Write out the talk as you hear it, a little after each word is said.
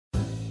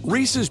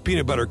Reese's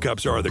peanut butter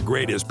cups are the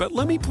greatest, but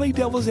let me play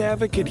devil's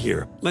advocate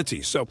here. Let's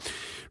see. So,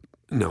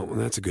 no,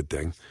 that's a good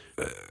thing.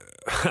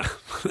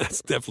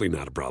 That's definitely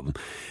not a problem.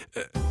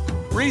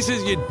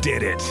 Reese's, you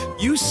did it.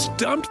 You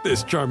stumped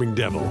this charming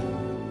devil.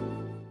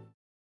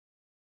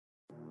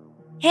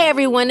 Hey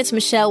everyone, it's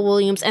Michelle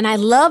Williams, and I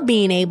love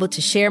being able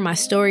to share my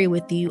story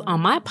with you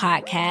on my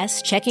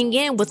podcast, Checking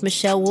In with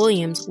Michelle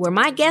Williams, where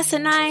my guests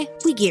and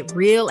we get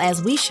real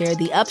as we share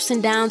the ups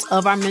and downs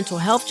of our mental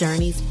health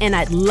journeys, and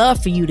I'd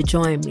love for you to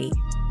join me.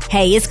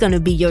 Hey, it's going to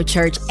be your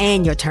church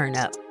and your turn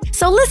up.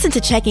 So listen to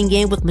Checking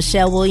In with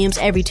Michelle Williams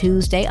every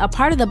Tuesday, a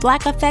part of the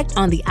Black Effect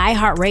on the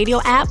iHeartRadio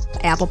app,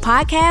 Apple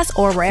Podcasts,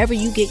 or wherever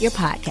you get your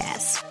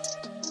podcasts.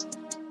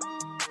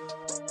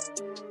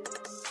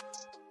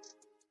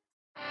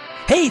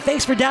 Hey,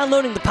 thanks for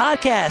downloading the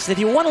podcast. If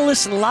you want to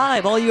listen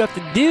live, all you have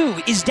to do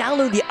is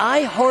download the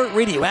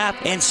iHeartRadio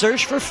app and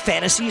search for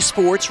Fantasy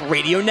Sports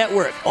Radio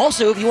Network.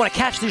 Also, if you want to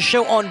catch this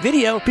show on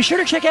video, be sure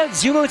to check out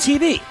Zumo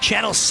TV,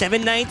 channel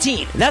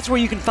 719. That's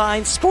where you can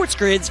find Sports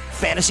Grid's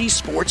Fantasy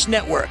Sports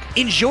Network.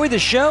 Enjoy the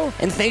show,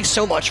 and thanks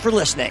so much for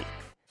listening.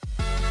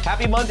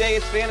 Happy Monday.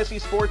 It's Fantasy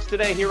Sports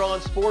Today here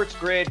on Sports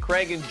Grid.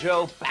 Craig and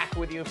Joe back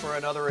with you for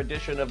another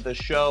edition of the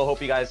show.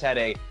 Hope you guys had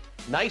a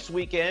nice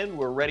weekend.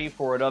 We're ready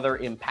for another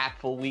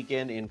impactful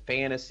weekend in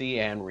fantasy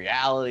and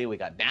reality. We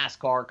got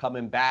NASCAR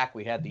coming back.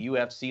 We had the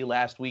UFC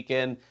last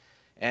weekend.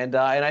 And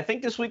I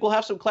think this week we'll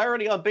have some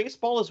clarity on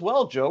baseball as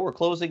well, Joe. We're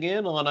closing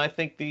in on, I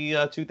think,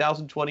 the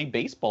 2020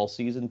 baseball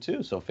season,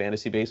 too. So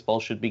fantasy baseball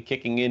should be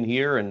kicking in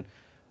here and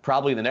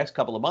probably the next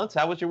couple of months.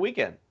 How was your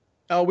weekend?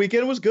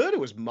 Weekend was good. It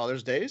was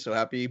Mother's Day, so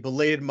happy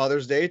belated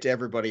Mother's Day to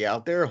everybody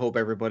out there. Hope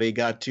everybody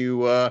got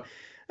to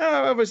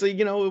obviously,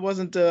 it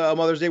wasn't a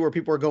Mother's Day where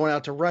people were going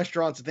out to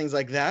restaurants and things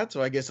like that. So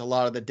I guess a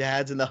lot of the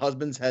dads and the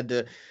husbands had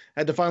to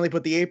finally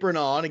put the apron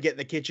on and get in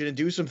the kitchen and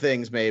do some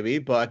things maybe.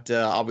 But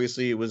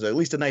obviously it was at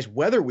least a nice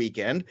weather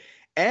weekend.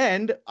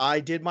 And I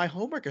did my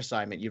homework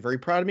assignment. You're very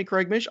proud of me,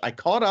 Craig Mish. I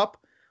caught up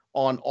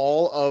on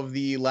all of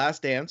the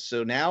Last Dance.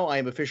 So now I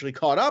am officially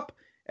caught up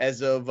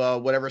as of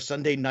whatever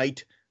Sunday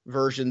night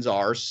versions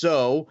are.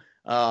 So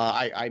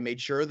I made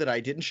sure that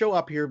I didn't show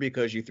up here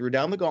because you threw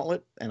down the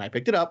gauntlet and I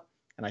picked it up.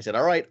 And I said,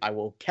 all right, I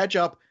will catch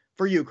up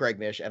for you, Craig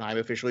Mish, and I'm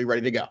officially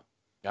ready to go.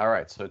 All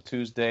right, so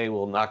Tuesday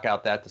we'll knock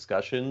out that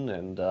discussion,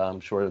 and I'm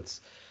sure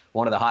it's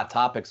one of the hot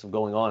topics of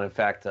going on. In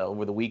fact,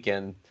 over the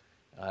weekend,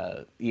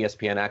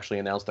 ESPN actually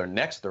announced their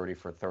next 30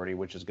 for 30,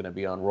 which is going to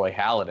be on Roy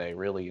Halladay.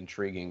 Really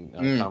intriguing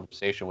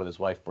conversation with his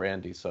wife,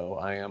 Brandy. So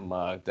I am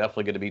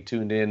definitely going to be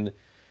tuned in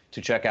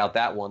to check out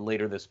that one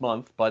later this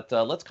month. But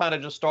let's kind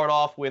of just start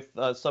off with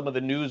some of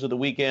the news of the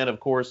weekend.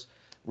 Of course,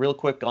 real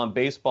quick on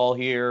baseball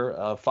here,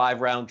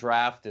 5-round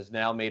draft is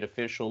now made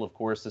official. Of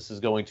course, this is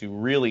going to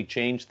really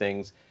change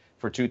things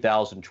for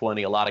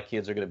 2020. A lot of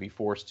kids are going to be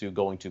forced to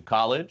going to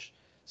college,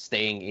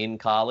 staying in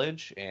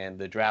college, and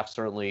the draft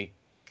certainly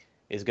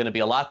is going to be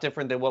a lot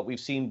different than what we've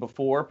seen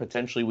before.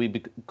 Potentially,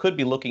 we could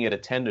be looking at a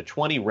 10 to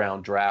 20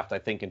 round draft, I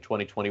think, in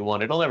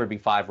 2021. It'll never be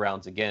 5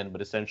 rounds again, but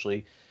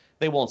essentially,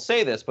 they won't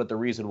say this, but the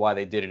reason why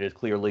they did it is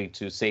clearly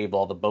to save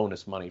all the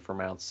bonus money from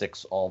round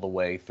 6 all the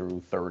way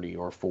through 30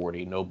 or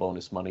 40. No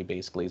bonus money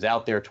basically is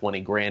out there. 20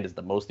 grand is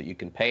the most that you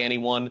can pay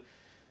anyone.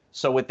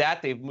 So with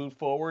that, they've moved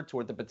forward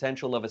toward the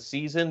potential of a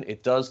season.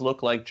 It does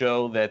look like,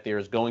 Joe, that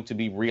there's going to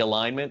be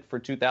realignment for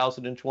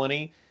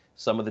 2020.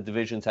 Some of the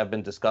divisions have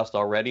been discussed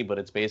already, but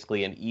it's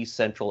basically an East,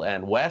 Central,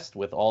 and West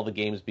with all the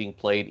games being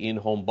played in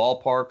home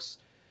ballparks.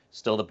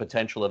 Still the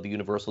potential of the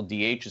universal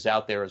DH is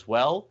out there as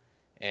well.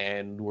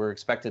 And we're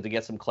expected to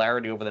get some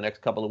clarity over the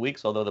next couple of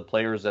weeks, although the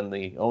players and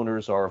the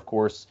owners are, of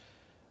course,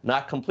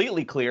 not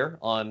completely clear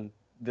on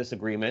this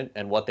agreement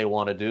and what they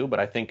want to do. But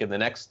I think in the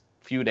next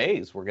few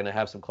days, we're going to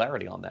have some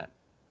clarity on that.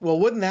 Well,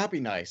 wouldn't that be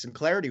nice? And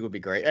clarity would be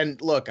great.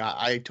 And look,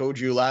 I told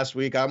you last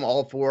week, I'm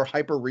all for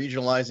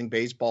hyper-regionalizing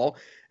baseball,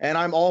 and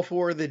I'm all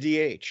for the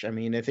DH. I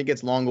mean, I think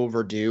it's long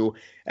overdue.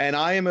 And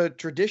I am a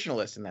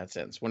traditionalist in that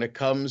sense when it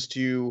comes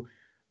to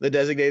the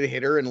designated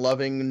hitter and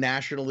loving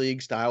National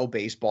League style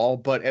baseball.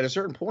 But at a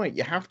certain point,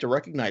 you have to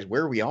recognize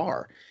where we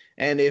are.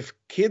 And if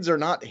kids are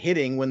not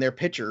hitting when they're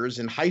pitchers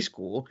in high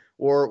school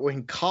or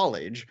in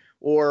college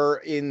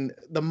or in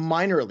the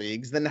minor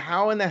leagues, then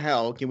how in the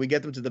hell can we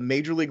get them to the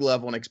major league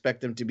level and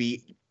expect them to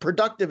be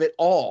productive at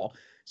all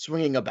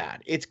swinging a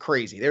bat? It's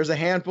crazy. There's a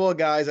handful of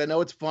guys. I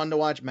know it's fun to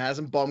watch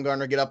Madison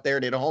Bumgarner get up there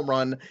and hit a home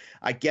run.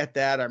 I get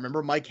that. I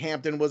remember Mike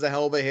Hampton was a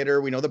hell of a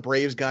hitter. We know the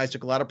Braves guys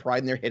took a lot of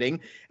pride in their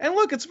hitting. And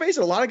look, let's face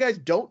it, a lot of guys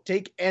don't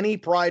take any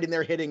pride in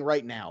their hitting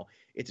right now.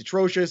 It's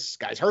atrocious.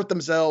 Guys hurt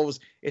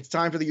themselves. It's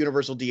time for the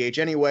universal DH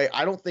anyway.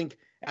 I don't think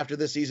after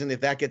this season,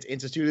 if that gets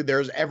instituted,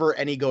 there's ever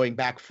any going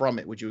back from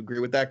it. Would you agree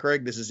with that,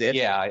 Craig? This is it?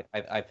 Yeah,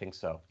 I think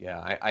so.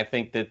 Yeah, I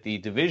think that the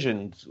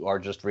divisions are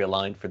just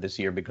realigned for this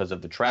year because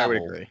of the travel. I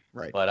would agree.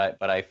 Right.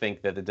 But I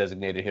think that the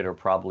designated hitter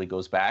probably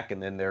goes back,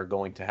 and then they're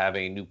going to have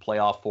a new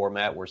playoff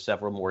format where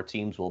several more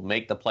teams will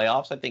make the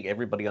playoffs. I think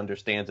everybody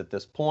understands at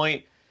this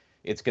point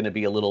it's going to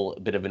be a little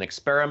bit of an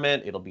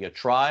experiment. It'll be a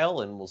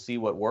trial, and we'll see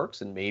what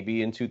works. And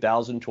maybe in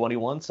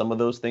 2021, some of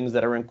those things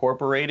that are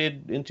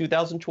incorporated in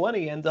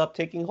 2020 end up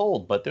taking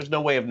hold. But there's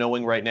no way of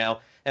knowing right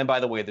now. And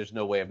by the way, there's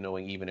no way of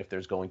knowing even if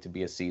there's going to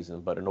be a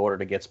season. But in order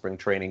to get spring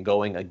training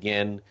going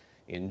again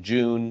in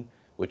June,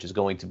 which is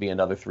going to be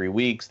another 3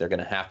 weeks, they're going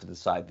to have to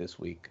decide this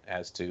week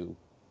as to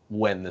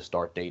when the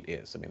start date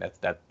is. I mean,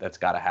 that's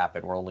got to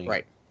happen. We're only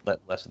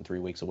less than 3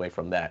 weeks away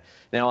from that.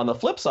 Now, on the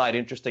flip side,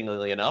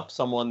 interestingly enough,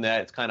 someone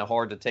that it's kind of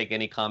hard to take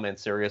any comment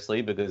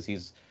seriously because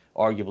he's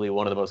arguably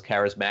one of the most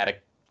charismatic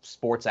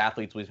sports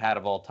athletes we've had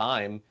of all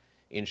time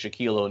in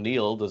Shaquille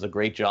O'Neal, does a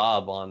great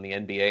job on the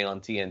NBA on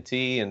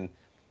TNT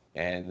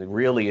and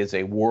really is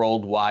a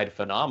worldwide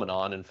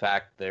phenomenon. In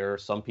fact, there are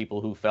some people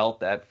who felt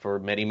that for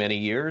many, many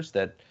years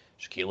that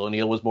Shaquille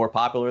O'Neal was more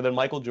popular than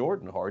Michael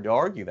Jordan. Hard to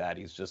argue that.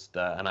 He's just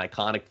an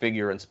iconic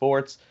figure in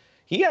sports.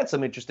 He had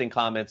some interesting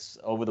comments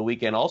over the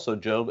weekend also,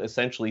 Joe,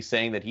 essentially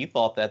saying that he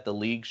thought that the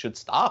league should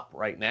stop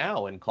right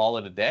now and call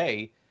it a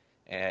day.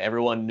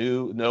 Everyone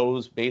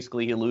knows,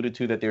 basically he alluded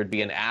to that there'd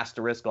be an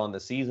asterisk on the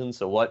season.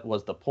 So what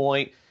was the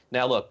point?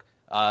 Now, look,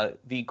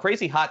 the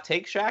crazy hot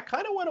take Shaq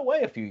kind of went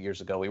away a few years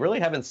ago. We really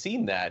haven't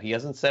seen that. He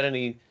hasn't said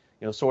any,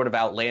 sort of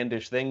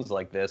outlandish things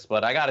like this.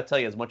 But I got to tell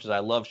you, as much as I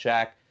love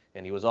Shaq,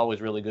 and he was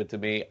always really good to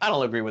me, I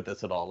don't agree with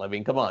this at all. I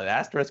mean, come on,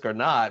 asterisk or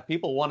not,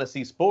 people want to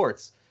see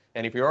sports.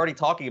 And if you're already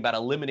talking about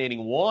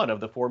eliminating one of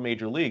the 4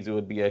 major leagues, it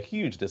would be a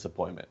huge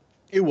disappointment.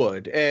 It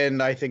would.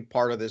 And I think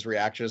part of this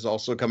reaction is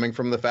also coming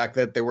from the fact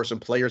that there were some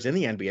players in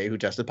the NBA who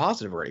tested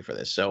positive already for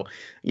this. So,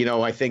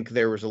 I think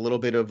there was a little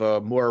bit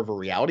of more of a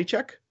reality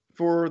check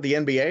for the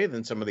NBA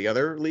than some of the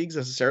other leagues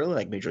necessarily,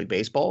 like Major League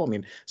Baseball. I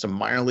mean, some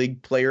minor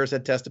league players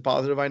had tested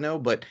positive, I know,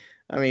 but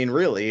I mean,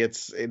 really,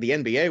 it's the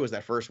NBA was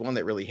that first one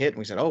that really hit. And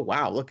we said, oh,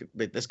 wow, look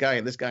at this guy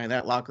in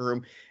that locker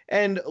room.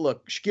 And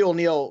look, Shaquille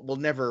O'Neal will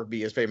never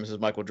be as famous as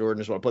Michael Jordan.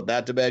 Just want to put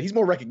that to bed. He's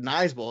more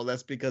recognizable.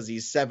 That's because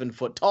he's 7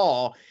 foot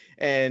tall.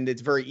 And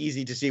it's very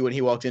easy to see when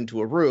he walks into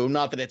a room.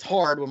 Not that it's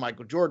hard when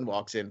Michael Jordan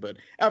walks in. But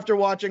after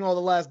watching all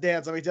The Last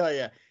Dance, let me tell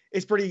you,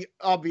 it's pretty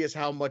obvious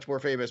how much more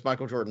famous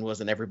Michael Jordan was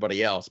than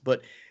everybody else.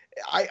 But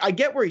I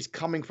get where he's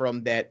coming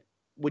from, that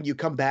when you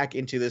come back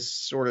into this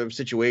sort of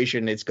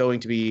situation, it's going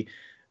to be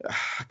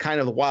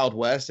kind of the Wild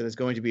West, and it's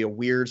going to be a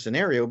weird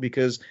scenario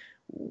because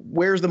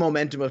where's the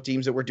momentum of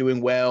teams that were doing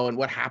well and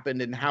what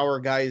happened and how are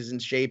guys in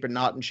shape and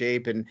not in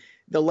shape? And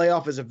the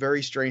layoff is a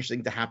very strange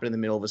thing to happen in the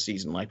middle of a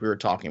season, like we were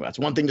talking about. It's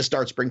one thing to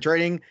start spring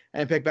training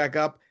and pick back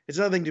up. It's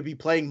another thing to be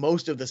playing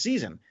most of the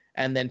season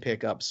and then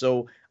pick up.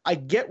 So I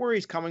get where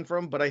he's coming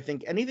from, but I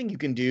think anything you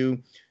can do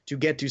to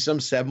get to some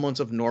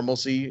semblance of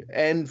normalcy,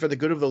 and for the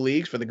good of the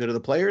leagues, for the good of the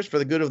players, for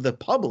the good of the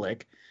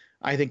public,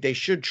 I think they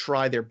should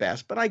try their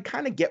best. But I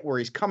kind of get where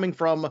he's coming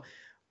from,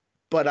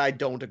 but I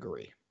don't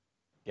agree.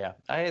 Yeah,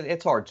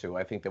 it's hard to.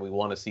 I think that we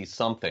want to see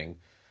something,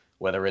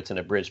 whether it's an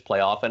abridged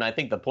playoff. And I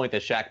think the point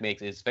that Shaq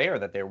makes is fair,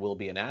 that there will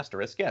be an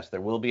asterisk. Yes,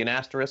 there will be an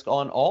asterisk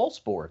on all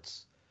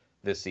sports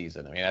this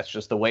season. I mean, that's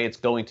just the way it's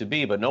going to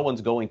be, but no one's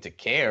going to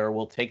care.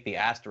 We'll take the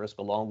asterisk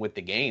along with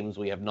the games.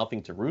 We have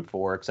nothing to root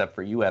for except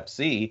for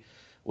UFC,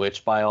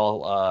 which by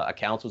all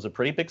accounts was a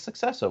pretty big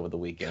success over the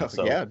weekend.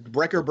 So, yeah,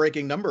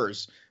 record-breaking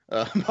numbers,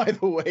 by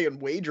the way, in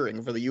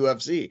wagering for the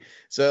UFC.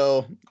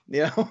 So,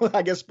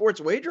 I guess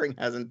sports wagering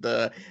hasn't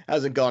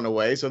gone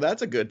away, so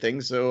that's a good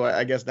thing. So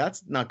I guess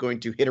that's not going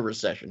to hit a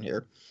recession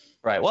here.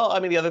 Right. Well, I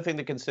mean, the other thing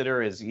to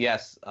consider is,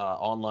 yes,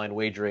 online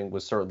wagering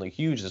was certainly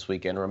huge this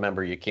weekend.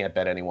 Remember, you can't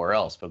bet anywhere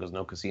else because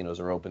no casinos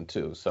are open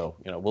too. So,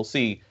 we'll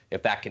see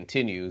if that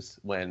continues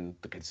when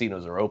the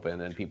casinos are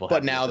open and people.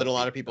 But now that a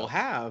lot of people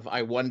have,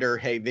 I wonder.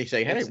 Hey, they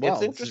say, hey,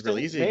 this is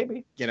really easy.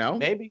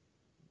 Maybe.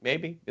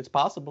 Maybe it's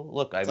possible.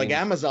 Look, it's like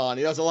Amazon.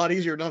 It's a lot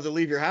easier not to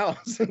leave your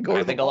house and go.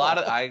 I think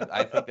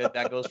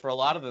that goes for a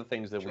lot of the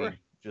things that we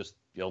just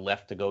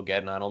left to go get,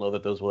 and I don't know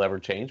that those will ever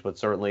change, but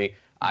certainly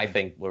I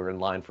think we're in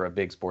line for a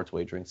big sports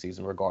wagering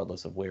season,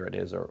 regardless of where it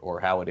is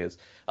or how it is.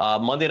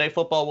 Monday Night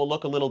Football will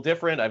look a little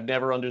different. I've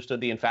never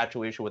understood the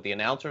infatuation with the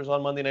announcers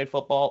on Monday Night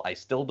Football. I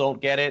still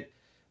don't get it.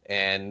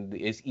 And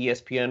is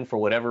ESPN, for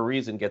whatever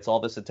reason, gets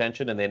all this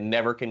attention and they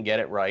never can get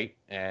it right.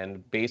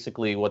 And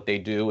basically what they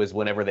do is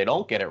whenever they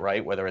don't get it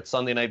right, whether it's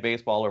Sunday Night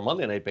Baseball or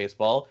Monday Night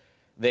Baseball,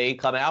 they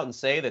come out and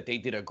say that they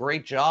did a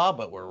great job,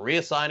 but we're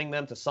reassigning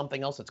them to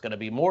something else that's going to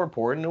be more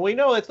important. And we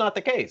know it's not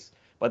the case.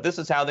 But this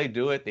is how they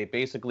do it. They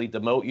basically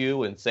demote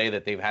you and say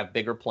that they have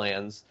bigger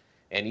plans.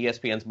 And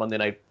ESPN's Monday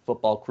Night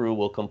Football crew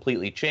will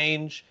completely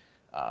change.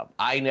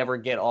 I never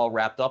get all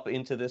wrapped up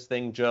into this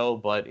thing, Joe,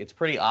 but it's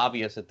pretty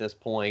obvious at this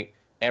point.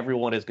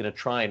 Everyone is going to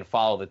try and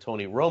follow the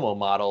Tony Romo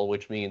model,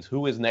 which means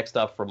who is next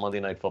up for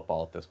Monday Night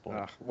Football at this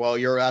point? Well,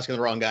 you're asking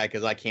the wrong guy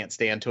because I can't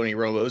stand Tony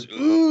Romo's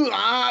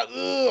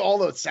all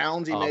the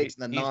sounds he makes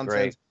and the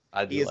nonsense.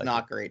 He is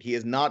not great. He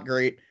is not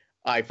great.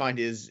 I find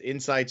his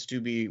insights to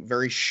be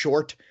very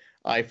short.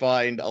 I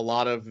find a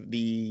lot of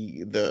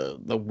the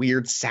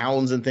weird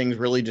sounds and things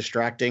really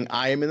distracting.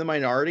 I am in the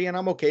minority and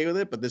I'm okay with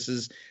it, but this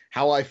is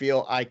how I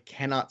feel. I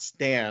cannot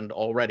stand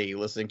already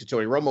listening to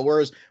Tony Romo.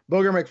 Whereas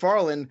Booger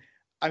McFarland,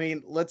 I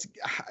mean,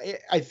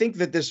 I think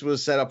that this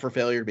was set up for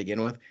failure to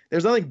begin with.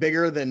 There's nothing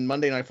bigger than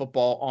Monday Night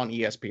Football on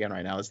ESPN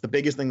right now. It's the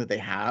biggest thing that they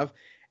have.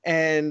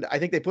 And I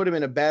think they put him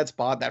in a bad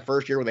spot that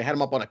first year where they had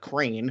him up on a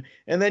crane.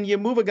 And then you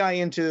move a guy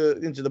into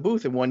the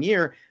booth in 1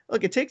 year.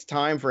 Look, it takes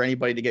time for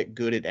anybody to get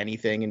good at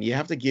anything. And you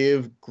have to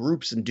give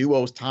groups and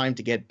duos time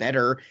to get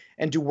better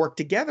and to work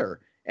together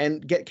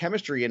and get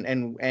chemistry.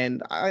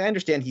 And I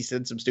understand he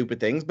said some stupid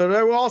things, but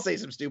I will all say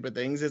some stupid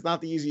things. It's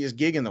not the easiest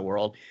gig in the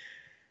world.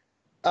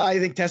 I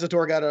think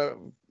Tessitore got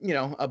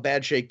a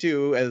bad shake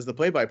too as the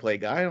play-by-play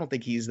guy. I don't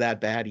think he's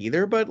that bad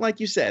either. But like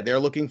you said, they're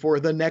looking for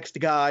the next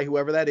guy,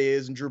 whoever that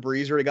is. And Drew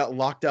Brees already got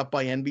locked up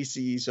by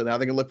NBC, so now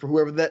they can look for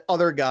whoever that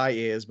other guy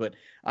is. But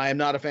I am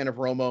not a fan of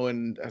Romo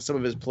and some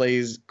of his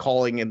plays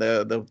calling in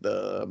the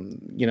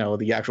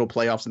actual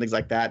playoffs and things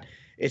like that.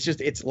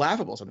 It's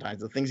laughable sometimes,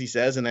 the things he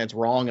says, and then it's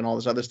wrong and all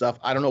this other stuff.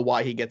 I don't know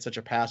why he gets such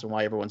a pass and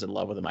why everyone's in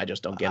love with him. I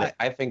just don't get it.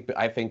 I think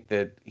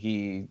that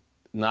he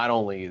not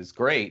only is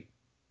great,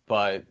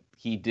 but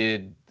he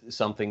did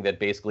something that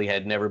basically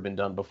had never been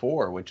done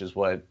before, which is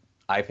what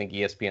I think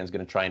ESPN is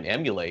going to try and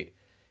emulate,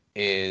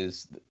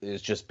 is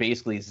just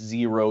basically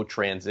zero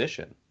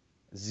transition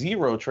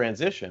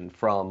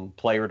from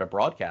player to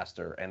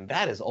broadcaster. And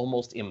that is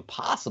almost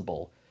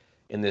impossible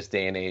in this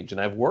day and age.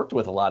 And I've worked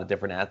with a lot of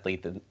different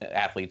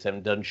athletes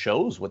and done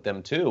shows with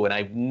them too. And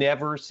I've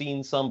never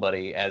seen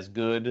somebody as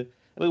good.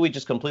 I mean, we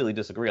just completely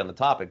disagree on the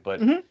topic,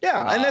 but and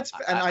that's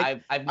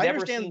I've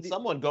never seen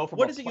someone go from.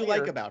 What is it you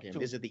like about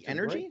him? Is it the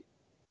energy?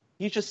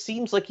 He just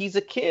seems like he's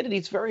a kid and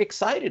he's very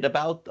excited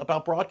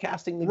about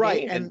broadcasting the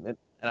game, and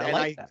I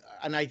like that.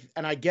 And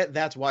I get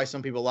that's why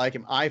some people like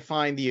him. I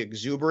find the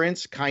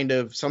exuberance kind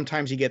of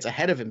sometimes he gets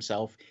ahead of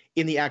himself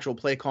in the actual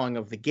play calling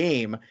of the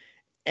game.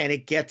 And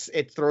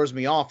it throws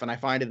me off, and I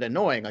find it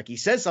annoying. Like he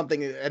says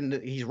something and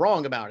he's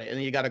wrong about it, and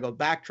then you got to go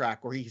backtrack,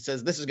 or he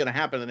says this is going to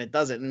happen and it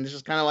doesn't, and it's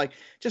just kind of like,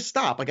 just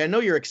stop. Like I know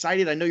you're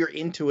excited, I know you're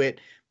into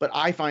it, but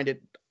I find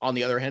it on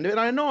the other hand of it.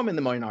 I know I'm in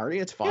the minority.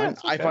 It's fine. Yeah,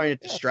 it's okay. I find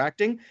it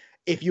distracting.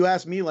 If you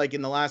ask me, like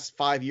in the last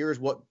 5 years,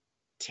 what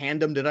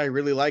tandem did I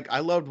really like?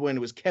 I loved when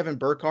it was Kevin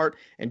Burkhardt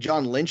and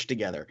John Lynch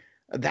together.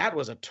 That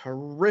was a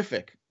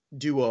terrific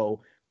duo.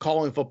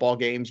 Calling football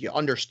games, you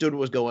understood what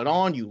was going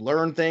on, you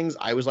learned things.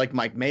 I was like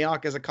Mike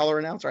Mayock as a color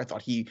announcer. I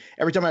thought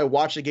every time I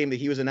watched the game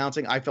that he was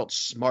announcing, I felt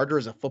smarter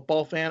as a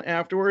football fan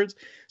afterwards.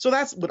 So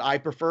that's what I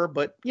prefer,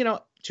 but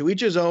to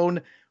each his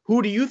own.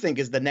 Who do you think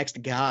is the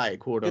next guy,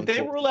 quote unquote?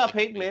 Did they rule out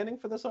Peyton Manning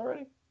for this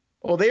already?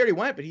 Well, they already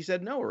went, but he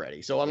said no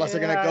already. So unless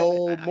they're going to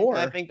go more.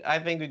 I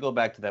think we go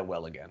back to that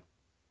well again.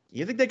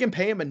 You think they can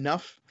pay him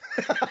enough?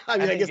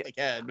 I guess they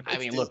can. I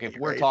mean, look, if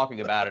we're talking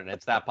about it and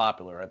it's that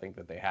popular, I think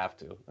that they have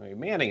to. I mean,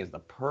 Manning is the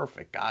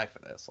perfect guy for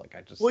this.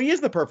 Well, he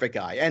is the perfect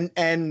guy.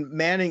 And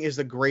Manning is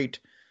the great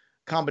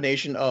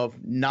combination of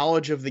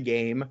knowledge of the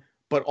game,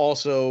 but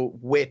also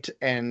wit,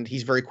 and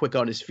he's very quick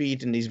on his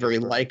feet, and he's very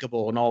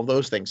likable and all of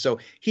those things. So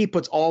he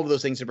puts all of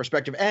those things in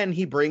perspective, and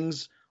he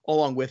brings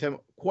along with him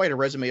quite a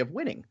resume of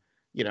winning.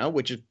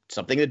 Which is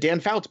something that Dan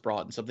Fouts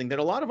brought and something that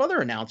a lot of other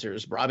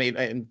announcers brought. I mean,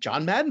 and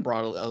John Madden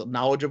brought a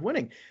knowledge of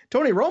winning.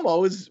 Tony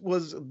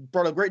Romo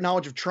brought a great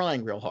knowledge of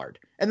trying real hard.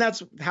 And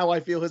that's how I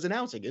feel his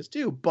announcing is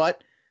too.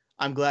 But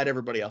I'm glad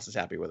everybody else is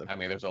happy with him. I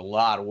mean, there's a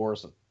lot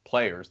worse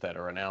players that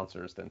are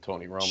announcers than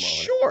Tony Romo.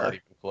 Sure. Not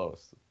even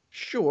close.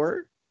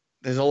 Sure.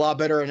 There's a lot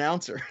better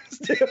announcers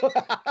too.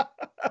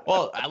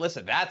 Well,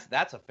 listen,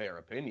 that's a fair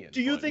opinion.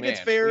 Do you think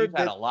it's fair? We've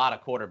had a lot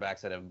of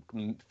quarterbacks that have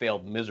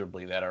failed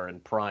miserably that are in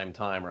prime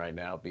time right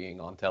now being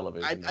on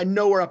television. I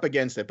know we're up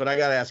against it, but I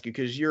got to ask you,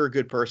 because you're a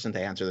good person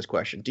to answer this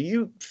question. Do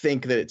you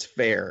think that it's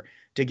fair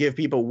to give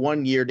people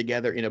 1 year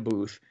together in a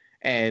booth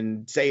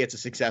and say it's a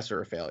success or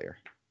a failure?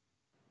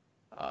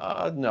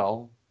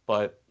 No,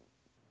 but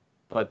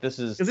this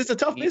is because it's a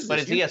tough business. But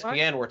it's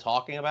ESPN we're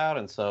talking about,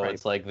 and so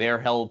it's like they're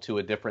held to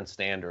a different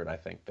standard, I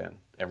think, than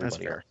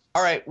everybody else.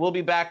 All right, we'll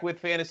be back with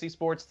Fantasy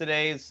Sports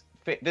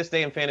this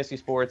day in Fantasy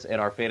Sports and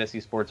our Fantasy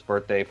Sports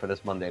birthday for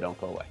this Monday. Don't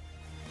go away.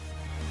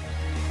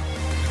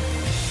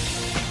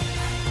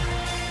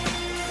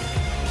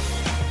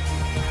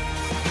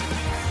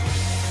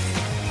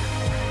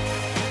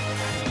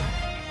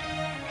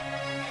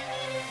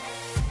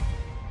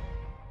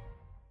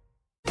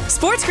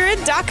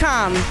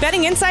 SportsGrid.com.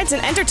 Betting insights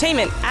and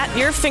entertainment at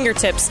your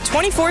fingertips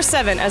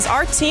 24/7 as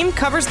our team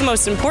covers the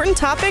most important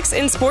topics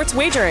in sports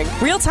wagering.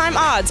 Real-time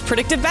odds,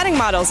 predictive betting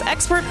models,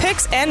 expert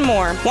picks, and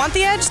more. Want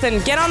the edge?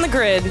 Then get on the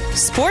grid.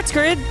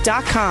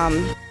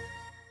 SportsGrid.com.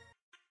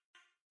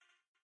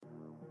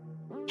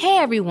 Hey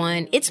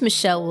everyone, it's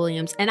Michelle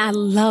Williams, and I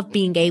love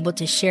being able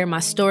to share my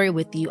story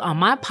with you on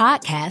my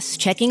podcast,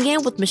 Checking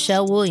In with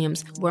Michelle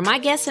Williams, where my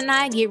guests and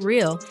I get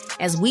real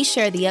as we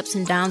share the ups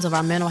and downs of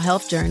our mental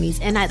health journeys,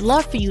 and I'd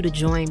love for you to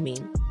join me.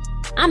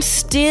 I'm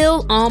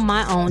still on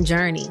my own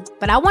journey,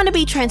 but I want to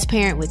be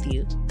transparent with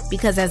you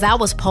because as I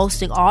was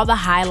posting all the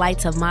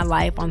highlights of my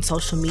life on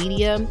social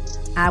media,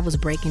 I was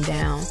breaking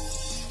down.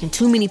 And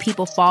too many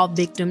people fall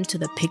victim to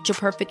the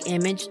picture-perfect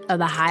image of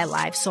the high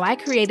life, so I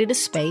created a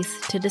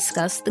space to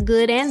discuss the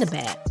good and the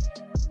bad.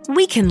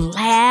 We can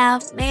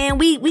laugh, man.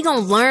 We gonna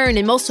learn,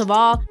 and most of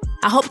all,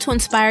 I hope to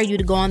inspire you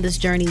to go on this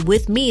journey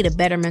with me to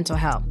better mental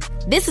health.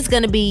 This is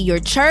gonna be your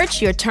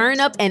church, your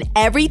turn up, and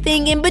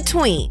everything in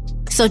between.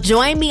 So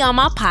join me on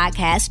my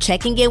podcast,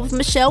 Checking In with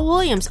Michelle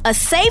Williams, a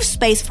safe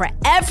space for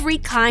every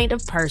kind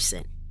of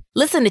person.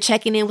 Listen to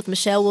Checking In with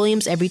Michelle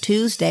Williams every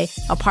Tuesday,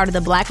 a part of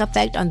the Black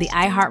Effect on the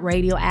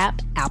iHeartRadio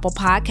app, Apple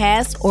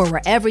Podcasts, or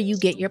wherever you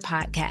get your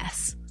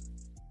podcasts.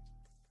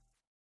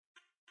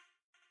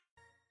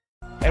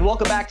 And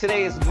welcome back.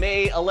 Today is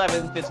May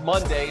 11th. It's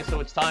Monday, so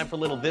it's time for a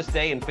little This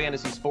Day in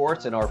Fantasy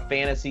Sports and our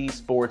Fantasy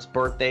Sports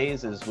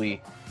birthdays as we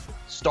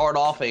start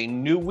off a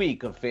new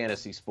week of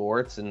fantasy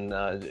sports. And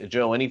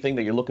Joe, anything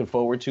that you're looking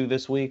forward to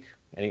this week?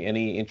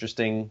 Any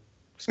interesting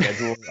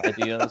schedule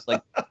ideas?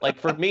 Like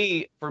for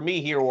me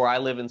here where I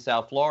live in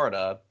South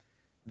Florida,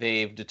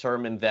 they've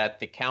determined that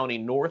the county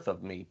north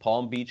of me,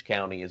 Palm Beach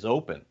County, is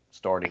open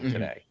starting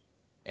today.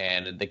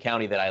 And the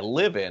county that I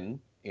live in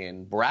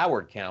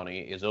Broward County,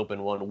 is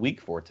open 1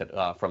 week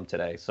from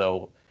today.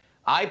 So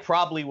I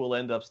probably will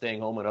end up staying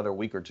home another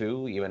week or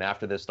two, even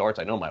after this starts.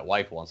 I know my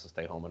wife wants to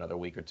stay home another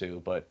week or two,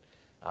 but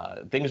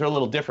things are a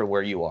little different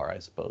where you are, I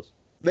suppose.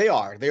 They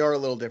are a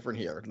little different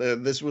here.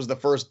 This was the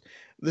first,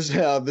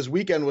 this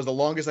weekend was the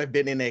longest I've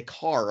been in a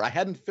car. I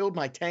hadn't filled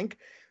my tank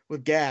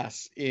with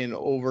gas in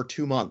over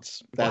 2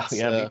 months. That's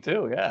me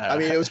too. Yeah. I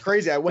mean, it was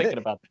crazy. I went thinking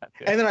about that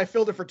too. And then I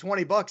filled it for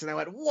 $20 and I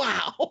went,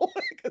 wow.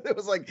 It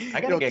was like,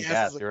 I gotta get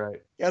gas. You're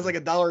right. Gas like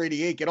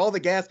 $1.88. Get all the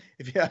gas.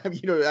 If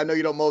I know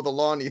you don't mow the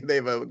lawn. They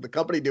have the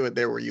company do it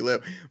there where you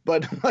live.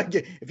 But like,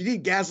 if you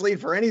need gasoline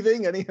for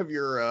anything, any of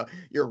your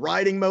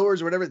riding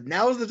mowers or whatever,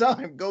 now's the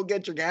time. Go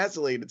get your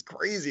gasoline. It's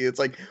crazy. It's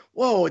like,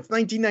 whoa, it's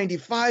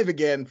 1995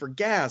 again for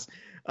gas.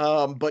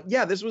 But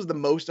yeah, this was the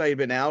most I had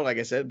been out. Like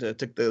I said,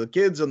 took the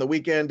kids on the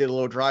weekend, did a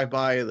little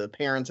drive-by at the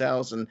parents'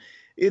 house, and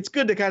it's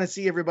good to kind of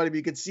see everybody. But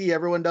you could see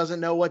everyone doesn't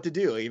know what to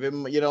do.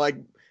 Even, like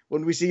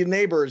when we see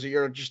neighbors,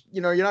 you're just,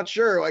 you're not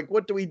sure, like,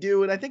 what do we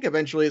do? And I think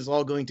eventually it's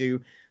all going to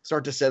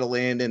start to settle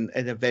in, and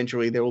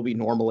eventually there will be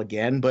normal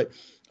again. But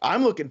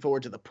I'm looking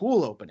forward to the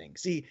pool opening.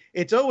 See,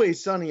 it's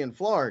always sunny in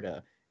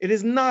Florida. It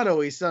is not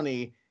always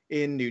sunny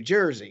in New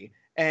Jersey.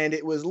 And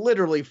it was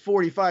literally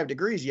 45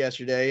 degrees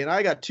yesterday, and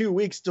I got 2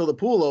 weeks till the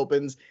pool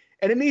opens,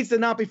 and it needs to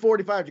not be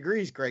 45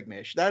 degrees, Craig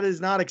Mish. That is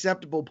not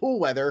acceptable pool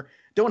weather.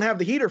 Don't have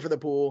the heater for the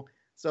pool,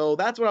 so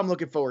that's what I'm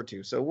looking forward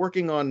to. So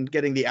working on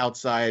getting the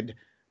outside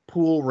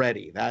pool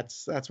ready.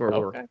 That's where we're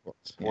working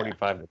towards.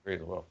 45 degrees.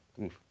 Well,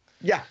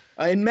 yeah,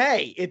 in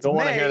May. It's don't May.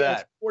 Want to hear that.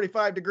 It's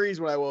 45 degrees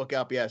when I woke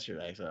up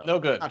yesterday. So no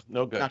good.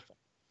 No good.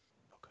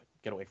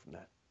 Get away from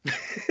that.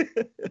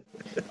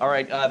 All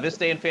right, this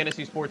day in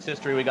fantasy sports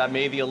history, we got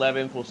May the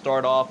 11th. We'll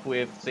start off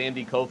with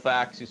Sandy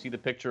Koufax. You see the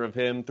picture of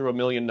him, threw 1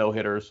 million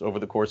no-hitters over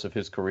the course of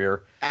his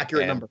career.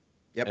 Accurate number.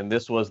 Yep. And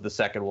this was the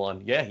second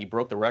one. Yeah, he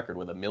broke the record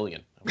with 1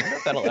 million. I wonder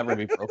if that'll ever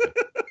be broken.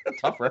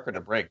 Tough record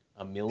to break.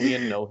 1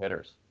 million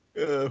no-hitters.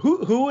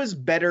 Who was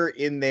better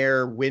in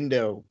their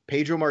window?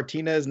 Pedro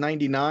Martinez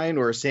 99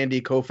 or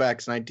Sandy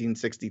Koufax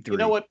 1963? You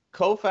know what?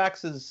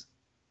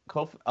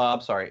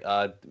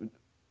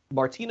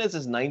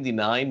 Martinez's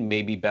 99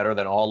 may be better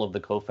than all of the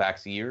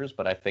Koufax years,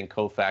 but I think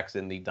Koufax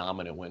in the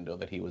dominant window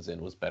that he was in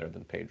was better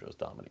than Pedro's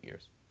dominant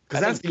years. Because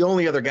that's the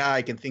only other guy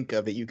I can think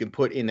of that you can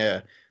put in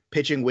a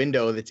pitching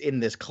window that's in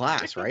this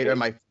class, right?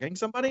 Am I forgetting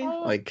somebody?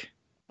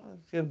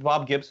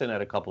 Bob Gibson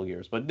had a couple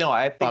years, but no,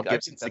 I think Bob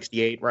Gibson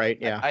 68, right?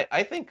 Yeah.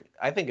 I think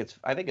it's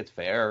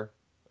fair.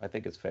 I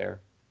think it's fair.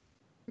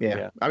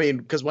 Yeah. I mean,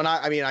 because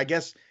I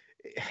guess.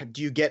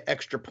 Do you get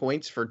extra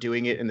points for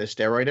doing it in the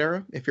steroid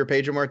era if you're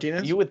Pedro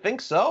Martinez? You would think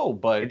so,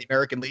 but in the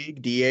American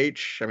League,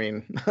 DH. I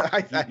mean,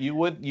 you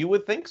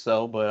would think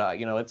so, but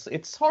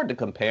it's hard to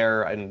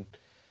compare, and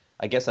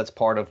I guess that's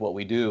part of what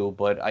we do.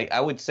 But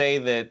I would say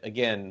that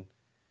again,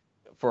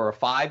 for a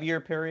 5-year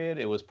period,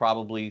 it was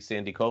probably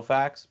Sandy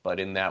Koufax,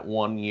 but in that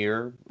 1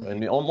 year,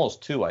 and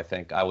almost 2, I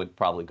think I would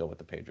probably go with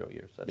the Pedro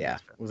years.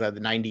 Was that the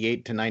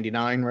 98 to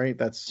 99? Right.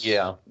 That's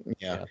yeah.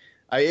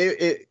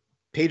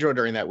 Pedro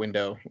during that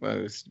window he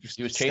was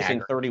chasing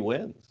staggering. 30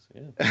 wins.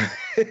 Yeah.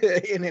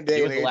 He was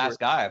the last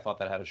guy I thought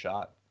that had a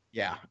shot.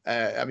 Yeah.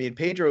 I mean,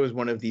 Pedro is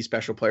one of these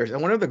special players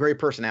and one of the great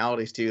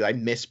personalities, too. I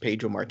miss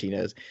Pedro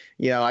Martinez.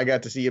 I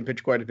got to see him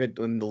pitch quite a bit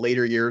in the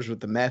later years with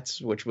the Mets,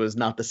 which was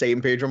not the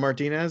same Pedro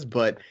Martinez,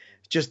 but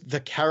just the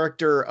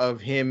character of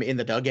him in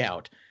the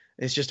dugout.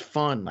 It's just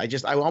fun.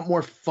 I want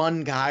more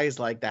fun guys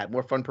like that,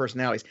 more fun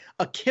personalities.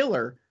 A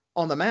killer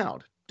on the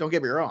mound. Don't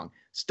get me wrong.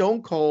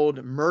 Stone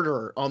cold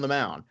murderer on the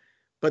mound.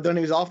 But when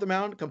he was off the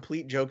mound,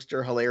 complete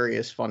jokester,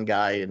 hilarious, fun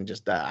guy, and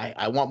just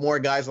I want more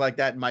guys like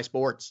that in my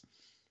sports.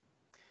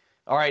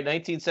 All right,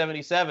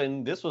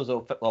 1977, this was a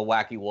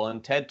wacky one.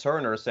 Ted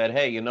Turner said,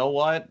 hey, you know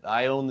what?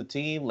 I own the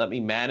team. Let me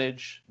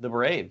manage the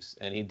Braves.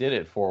 And he did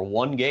it for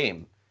 1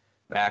 game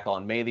back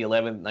on May the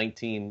 11th,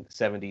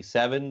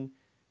 1977.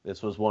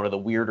 This was one of the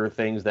weirder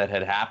things that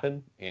had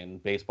happened in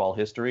baseball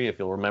history. If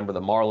you'll remember,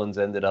 the Marlins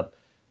ended up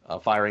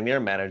firing their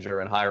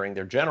manager and hiring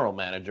their general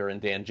manager and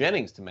Dan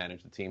Jennings to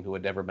manage the team, who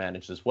had never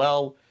managed as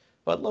well.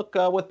 But look,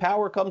 with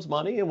power comes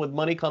money, and with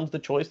money comes the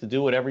choice to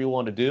do whatever you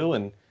want to do.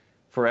 And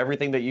for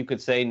everything that you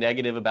could say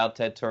negative about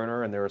Ted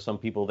Turner, and there are some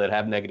people that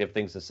have negative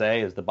things to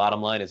say, is the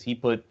bottom line is he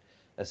put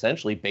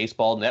essentially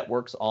baseball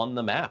networks on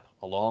the map,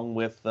 along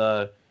with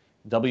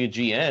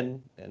WGN,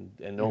 and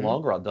no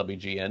longer on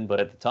WGN, but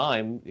at the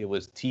time it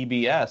was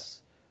TBS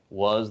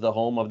was the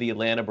home of the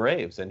Atlanta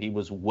Braves, and he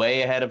was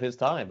way ahead of his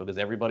time because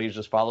everybody's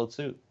just followed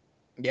suit.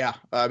 Yeah,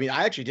 I mean,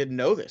 I actually didn't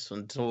know this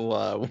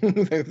until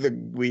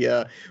we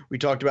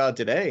talked about it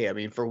today. I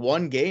mean, for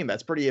one game,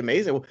 that's pretty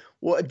amazing.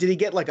 Well, did he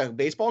get like a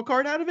baseball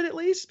card out of it at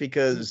least?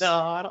 Because no,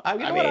 I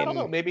don't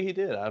know. Maybe he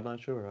did. I'm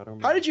not sure. I don't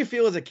remember. How did you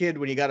feel as a kid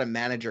when you got a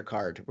manager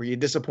card? Were you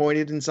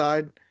disappointed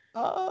inside?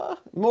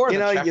 More the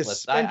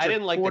checklist. I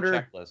didn't like the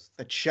checklist.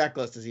 The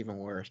checklist is even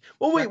worse.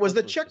 Well, wait, was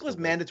the checklist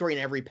mandatory in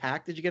every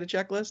pack? Did you get a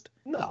checklist?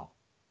 No.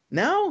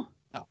 No?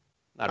 No.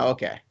 Not at all.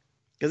 Okay.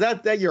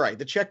 Because that you're right.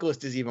 The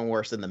checklist is even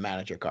worse than the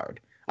manager card.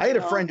 I had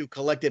a friend who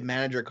collected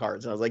manager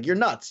cards, and I was like, "You're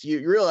nuts!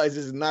 You realize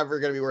this is never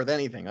going to be worth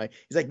anything."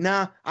 He's like,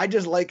 "Nah, I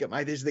just like him.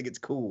 I just think it's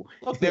cool."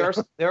 Look, there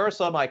are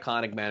some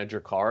iconic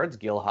manager cards.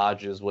 Gil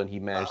Hodges when he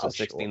managed the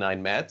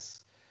 '69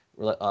 Mets.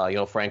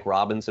 Frank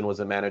Robinson was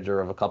a manager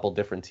of a couple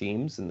different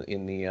teams in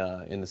the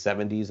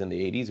 '70s and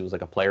the '80s. He was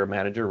like a player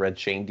manager. Red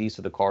Shandies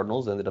to the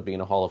Cardinals, ended up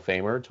being a Hall of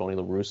Famer. Tony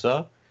La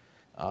Russa.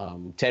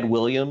 Ted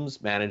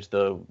Williams managed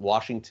the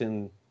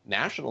Washington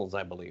Nationals,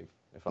 I believe.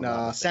 If I'm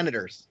not mistaken.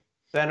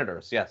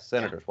 Senators, yes,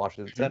 Senators, yeah.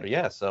 Washington Senators,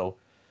 yeah. So,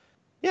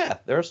 yeah,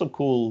 there are some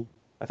cool.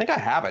 I think I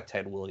have a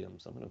Ted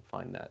Williams. I'm going to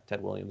find that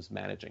Ted Williams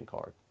managing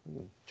card.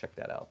 Check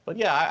that out. But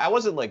yeah, I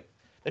wasn't like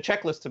the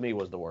checklist to me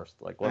was the worst.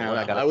 Like when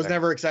I was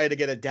never excited to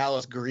get a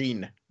Dallas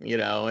Green. You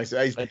know,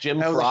 a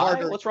Jim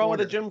Fry. What's wrong with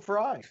a Jim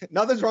Fry?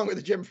 Nothing's wrong with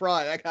a Jim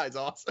Fry. That guy's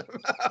awesome.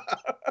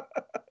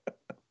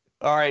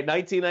 All right,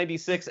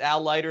 1996,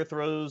 Al Leiter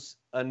throws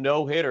a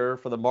no-hitter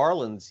for the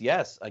Marlins,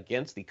 yes,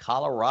 against the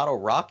Colorado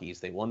Rockies.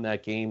 They won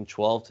that game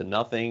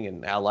 12-0,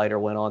 and Al Leiter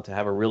went on to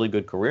have a really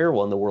good career,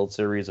 won the World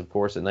Series, of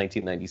course, in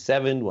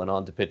 1997, went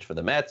on to pitch for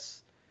the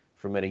Mets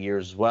for many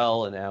years as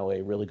well, and now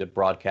a really good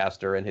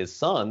broadcaster, and his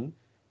son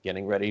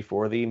getting ready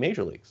for the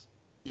major leagues.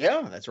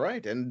 Yeah, that's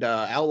right. And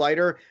Al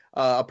Leiter,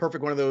 a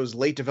perfect one of those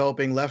late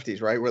developing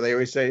lefties, right? Where they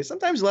always say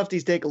sometimes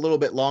lefties take a little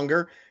bit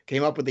longer.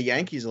 Came up with the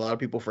Yankees. A lot of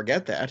people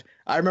forget that.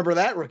 I remember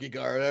that rookie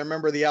card. I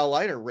remember the Al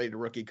Leiter rated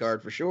rookie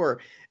card for sure.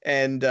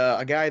 And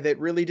a guy that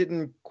really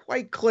didn't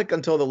quite click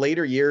until the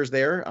later years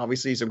there.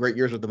 Obviously, some great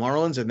years with the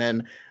Marlins, and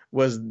then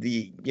was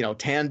the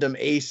tandem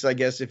ace, I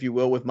guess, if you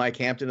will, with Mike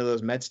Hampton of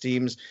those Mets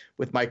teams,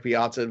 with Mike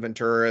Piazza and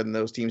Ventura and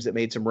those teams that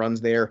made some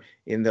runs there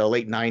in the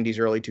late 90s,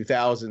 early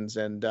 2000s.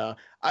 And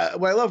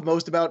what I love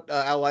most about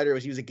Al Leiter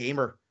was he was a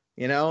gamer,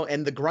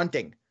 and the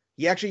grunting.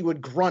 He actually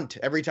would grunt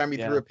every time he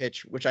threw a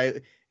pitch, which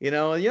I get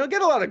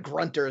a lot of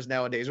grunters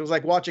nowadays. It was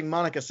like watching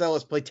Monica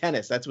Seles play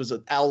tennis. That was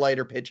Al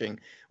Leiter pitching.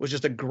 It was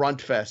just a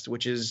grunt fest,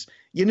 which is,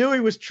 you knew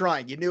he was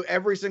trying. You knew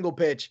every single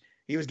pitch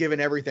he was giving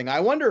everything. I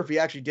wonder if he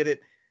actually did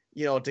it,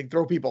 to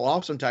throw people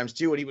off sometimes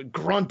too, and he would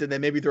grunt and then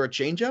maybe throw a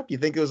changeup. You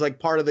think it was like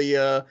part of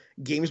the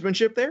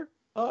gamesmanship there?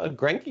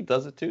 Greinke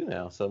does it too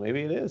now, so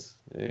maybe it is.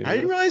 I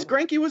didn't realize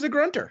Greinke was a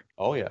grunter.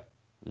 Oh yeah.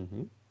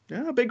 Mm-hmm.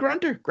 Yeah, a big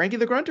grunter. Greinke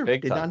the grunter.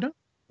 Big Did time. not know.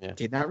 Yeah.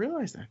 Did not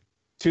realize that.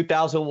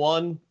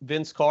 2001,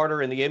 Vince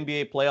Carter in the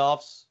NBA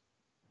playoffs.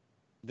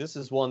 This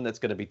is one that's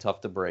going to be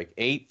tough to break.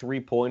 8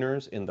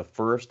 3-pointers in the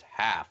first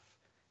half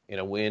in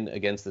a win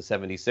against the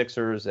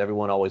 76ers.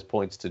 Everyone always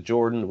points to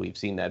Jordan. We've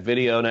seen that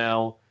video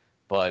now.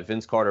 But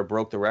Vince Carter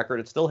broke the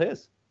record. It's still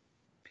his.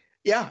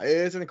 Yeah,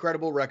 it's an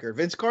incredible record.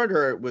 Vince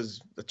Carter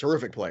was a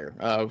terrific player.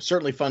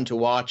 Certainly fun to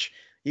watch.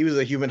 He was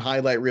a human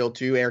highlight reel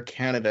too, Air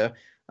Canada.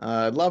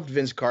 Loved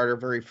Vince Carter.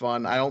 Very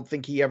fun. I don't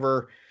think he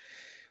ever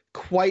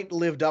quite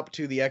lived up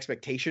to the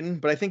expectation,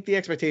 but I think the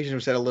expectation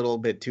was set a little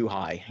bit too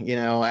high.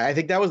 I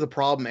think that was the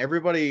problem.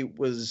 Everybody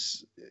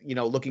was,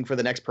 looking for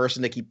the next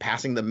person to keep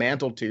passing the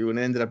mantle to, and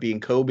it ended up being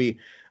Kobe.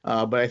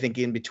 But I think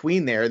in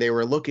between there, they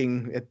were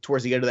looking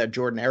towards the end of that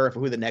Jordan era for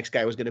who the next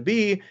guy was going to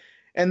be.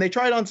 And they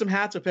tried on some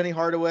hats with Penny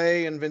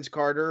Hardaway and Vince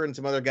Carter and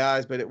some other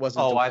guys, but it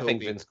wasn't. Oh, I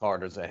think Vince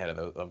Carter's ahead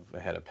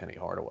of Penny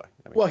Hardaway.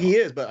 Well, he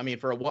is, but I mean,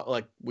 for a while,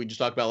 like we just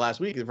talked about last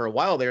week, for a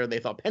while there, they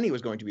thought Penny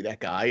was going to be that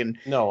guy. And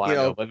no, I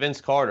know, but Vince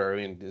Carter,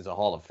 is a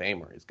Hall of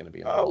Famer. He's going to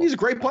be. He's a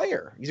great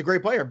player. He's a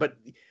great player. But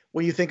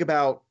when you think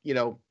about,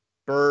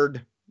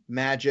 Bird,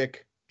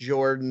 Magic,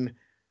 Jordan,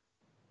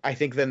 I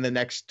think then the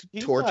next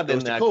torch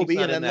goes to Kobe,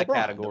 and then that LeBron,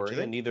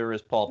 category, and neither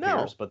is Paul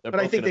Pierce. But they're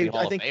both going to be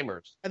Hall of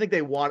Famers. I think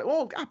they want.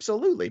 Well,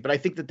 absolutely, but I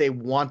think that they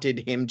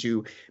wanted him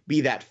to be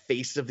that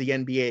face of the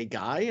NBA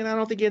guy, and I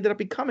don't think he ended up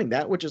becoming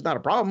that, which is not a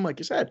problem. Like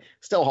you said,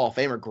 still Hall of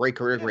Famer, great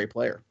career, great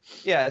player.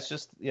 Yeah, it's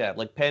just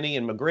like Penny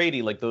and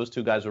McGrady, like those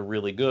two guys were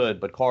really good,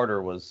 but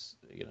Carter was,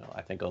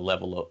 I think a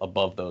level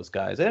above those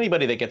guys.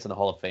 Anybody that gets in the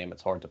Hall of Fame,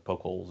 it's hard to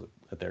poke holes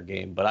at their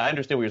game. But I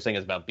understand what you're saying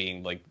is about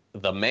being like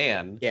the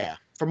man. Yeah.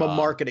 From a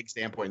marketing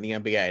standpoint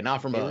in the NBA, not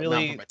from a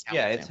talent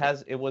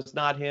standpoint. It was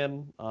not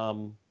him.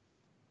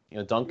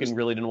 Duncan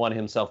really didn't want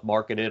himself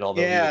marketed,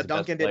 although he was the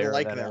Duncan best player didn't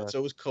like of that. era.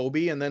 So was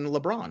Kobe and then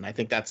LeBron. I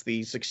think that's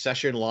the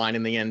succession line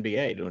in the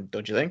NBA.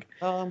 Don't you think?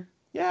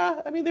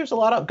 Yeah, I mean, there's a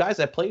lot of guys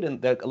that played in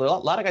that. A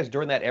lot of guys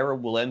during that era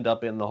will end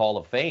up in the Hall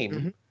of Fame.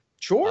 Mm-hmm.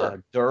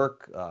 Sure.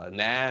 Dirk,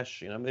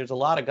 Nash. There's a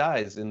lot of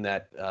guys in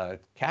that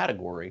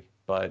category,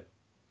 but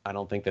I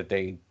don't think that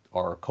they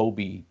are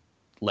Kobe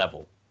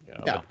level.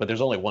 No. But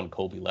there's only one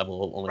Kobe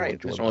level. Only right. One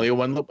There's Jordan. only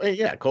one.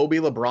 Yeah, Kobe,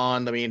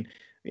 LeBron. I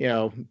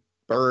mean,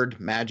 Bird,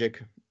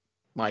 Magic,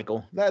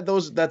 Michael.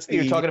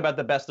 You're talking about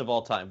the best of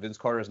all time. Vince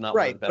Carter is not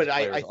right, one of the best but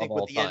players I think of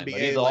all with the time. NBA,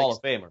 But he's a Hall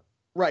of Famer.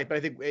 Right, but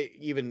I think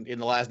even in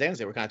The Last Dance,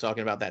 they were kind of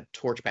talking about that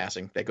torch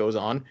passing that goes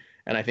on,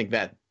 and I think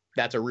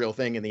that's a real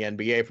thing in the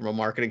NBA from a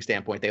marketing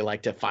standpoint. They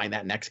like to find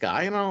that next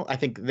guy. I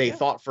think they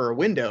thought for a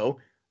window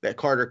that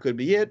Carter could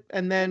be it,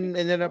 and then it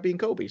ended up being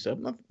Kobe. So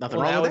nothing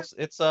wrong with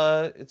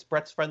that. It's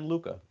Brett's friend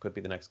Luka could be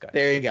the next guy.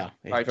 There you go.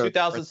 All right,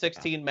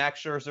 2016, Max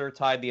Scherzer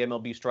tied the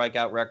MLB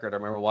strikeout record. I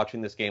remember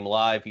watching this game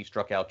live. He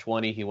struck out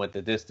 20. He went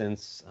the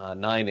distance,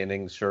 9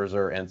 innings.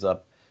 Scherzer ends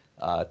up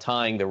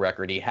tying the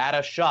record. He had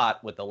a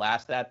shot with the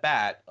last at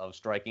bat of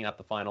striking out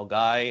the final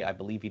guy. I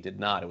believe he did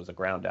not. It was a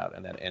ground out,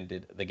 and that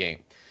ended the game.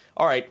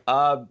 All right,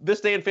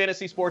 this day in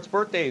fantasy sports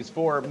birthdays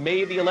for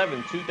May the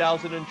 11th,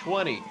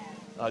 2020.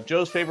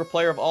 Joe's favorite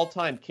player of all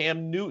time,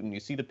 Cam Newton.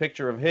 You see the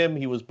picture of him.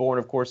 He was born,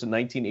 of course, in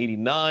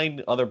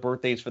 1989. Other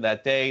birthdays for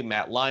that day,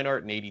 Matt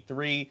Leinart in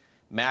 83.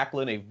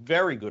 Macklin, a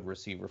very good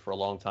receiver for a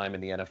long time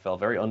in the NFL,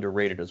 very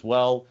underrated as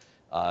well.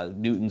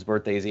 Newton's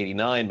birthday is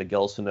 89.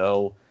 Miguel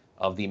Sano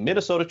of the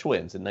Minnesota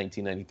Twins in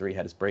 1993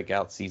 had his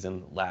breakout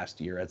season last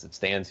year. As it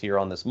stands here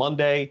on this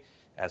Monday,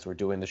 as we're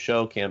doing the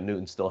show, Cam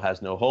Newton still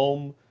has no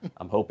home.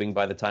 I'm hoping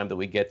by the time that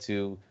we get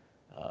to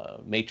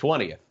May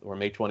 20th or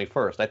May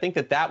 21st. I think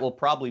that will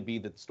probably be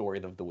the story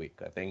of the week.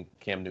 I think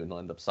Cam Newton will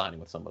end up signing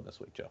with someone this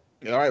week, Joe.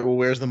 All right, well,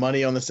 where's the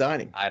money on the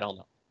signing? I don't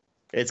know.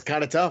 It's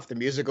kind of tough. The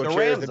musical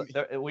chairs. Rams.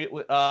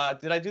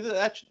 Did I do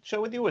that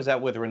show with you, or was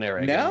that with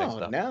Ranieri?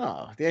 No.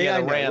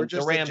 Yeah,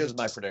 the Rams is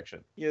my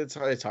prediction. Yeah,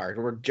 it's hard.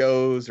 We're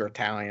Joe's or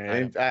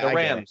Italian. The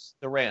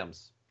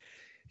Rams.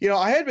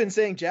 I had been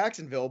saying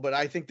Jacksonville, but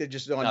I think they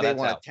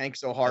want to tank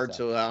so hard,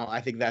 so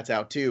I think that's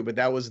out too. But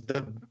that was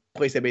the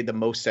place that made the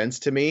most sense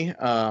to me.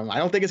 I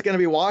don't think it's going to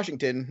be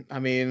Washington. I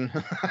mean,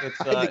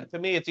 to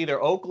me, it's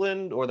either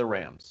Oakland or the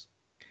Rams,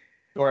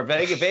 or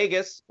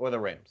Vegas or the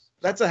Rams.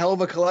 That's a hell of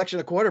a collection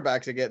of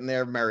quarterbacks to get in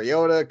there.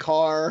 Mariota,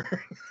 Carr,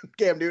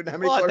 Cam Newton. How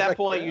many? Well, at that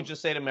point, you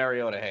just say to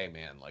Mariota, "Hey,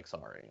 man,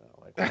 sorry."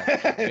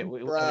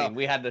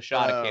 We had the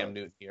shot at Cam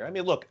Newton here. I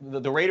mean, look,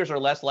 the Raiders are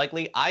less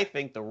likely. I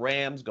think the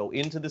Rams go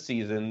into the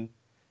season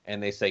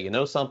and they say, you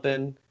know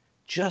something,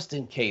 just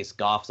in case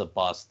Goff's a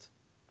bust,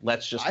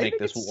 let's just make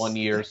this 1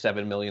 year,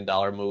 $7 million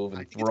move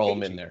and throw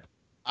him in there.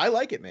 I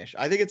like it, Mish.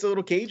 I think it's a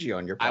little cagey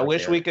on your part. I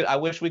wish we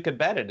could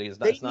bet it. It's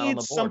not on the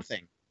board.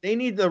 Something.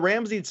 The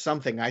Rams need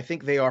something. I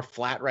think they are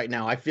flat right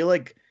now. I feel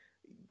like,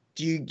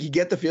 do you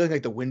get the feeling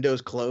like the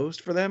window's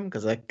closed for them?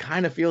 Because it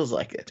kind of feels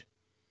like it.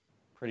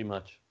 Pretty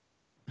much.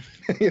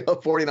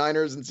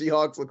 49ers and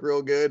Seahawks look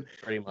real good.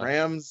 Pretty much.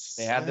 Rams,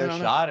 they had their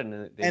shot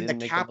and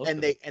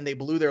they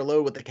blew their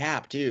load with the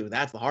cap too.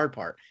 That's the hard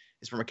part.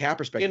 Is from a cap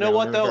perspective. You know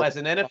what though? As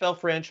an NFL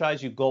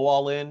franchise, you go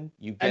all in.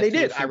 You get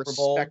to a Super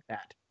Bowl. I respect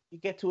that. You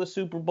get to a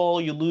Super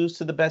Bowl, you lose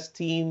to the best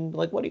team.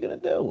 Like, what are you going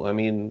to do? I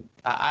mean,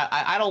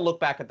 I don't look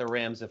back at the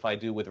Rams if I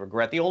do with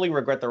regret. The only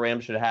regret the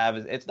Rams should have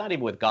is it's not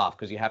even with Goff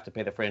because you have to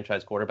pay the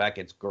franchise quarterback.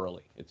 It's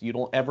Gurley. You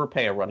don't ever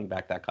pay a running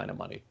back that kind of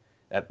money.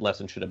 That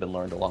lesson should have been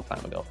learned a long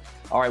time ago.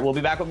 All right, we'll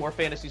be back with more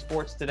fantasy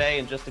sports today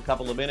in just a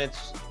couple of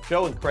minutes.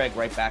 Joe and Craig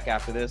right back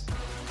after this,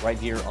 right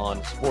here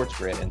on Sports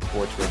Grid and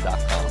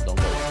SportsGrid.com. Don't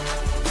go.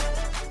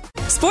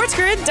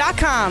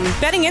 SportsGrid.com.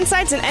 Betting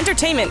insights and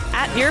entertainment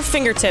at your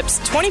fingertips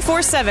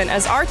 24/7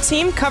 as our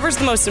team covers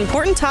the most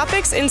important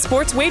topics in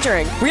sports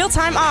wagering.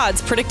 Real-time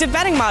odds, predictive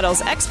betting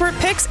models, expert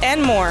picks,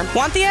 and more.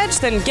 Want the edge?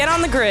 Then get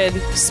on the grid.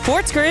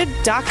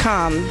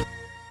 SportsGrid.com.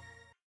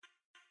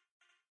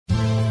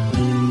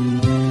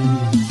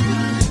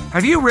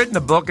 Have you written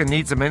a book and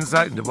need some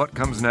insight into what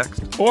comes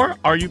next? Or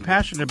are you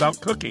passionate about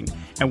cooking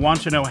and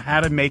want to know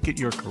how to make it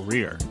your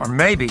career? Or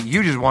maybe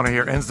you just want to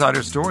hear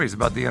insider stories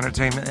about the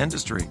entertainment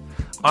industry.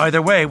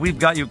 Either way, we've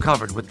got you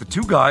covered with the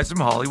Two Guys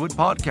from Hollywood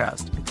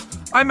podcast.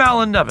 I'm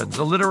Alan Nevins,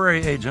 a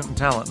literary agent and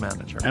talent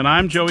manager. And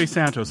I'm Joey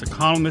Santos, a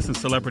columnist and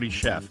celebrity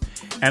chef.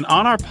 And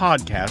on our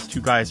podcast,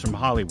 Two Guys from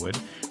Hollywood,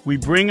 we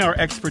bring our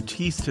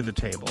expertise to the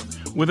table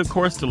with, of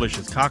course,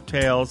 delicious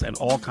cocktails and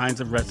all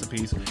kinds of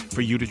recipes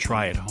for you to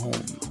try at home.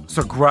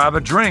 So grab a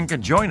drink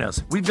and join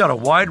us. We've got a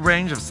wide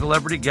range of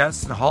celebrity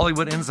guests and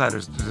Hollywood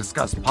insiders to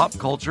discuss pop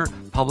culture,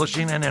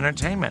 publishing, and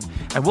entertainment.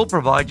 And we'll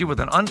provide you with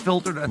an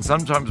unfiltered and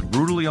sometimes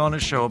brutally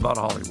honest show about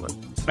Hollywood.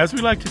 As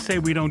we like to say,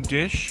 we don't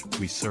dish,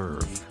 we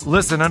serve.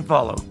 Listen and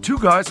follow Two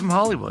Guys from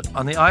Hollywood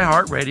on the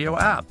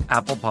iHeartRadio app,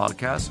 Apple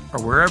Podcasts,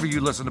 or wherever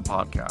you listen to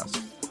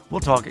podcasts.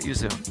 We'll talk at you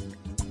soon.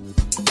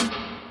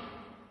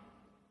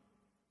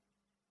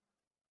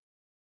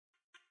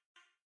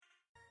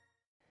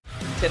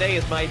 today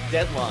is my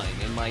deadline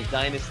in my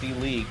Dynasty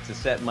League to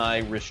set my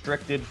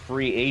restricted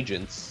free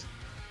agents.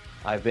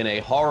 I've been a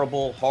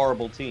horrible,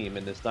 horrible team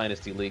in this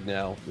Dynasty League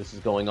now. This is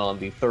going on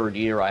the third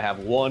year. I have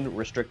one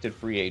restricted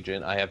free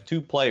agent. I have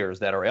two players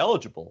that are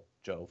eligible,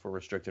 Joe, for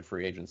restricted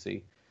free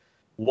agency.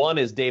 One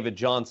is David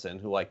Johnson,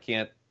 who I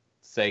can't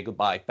say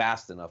goodbye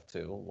fast enough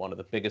to. One of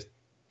the biggest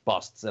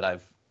busts that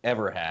I've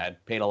ever had.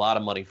 Paid a lot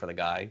of money for the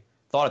guy.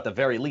 Thought at the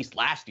very least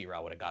last year I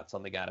would have got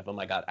something out of him.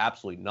 I got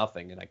absolutely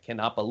nothing, and I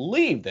cannot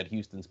believe that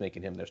Houston's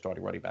making him their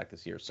starting running back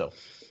this year. So,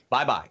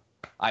 bye-bye.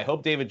 I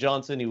hope David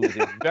Johnson, he was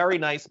a very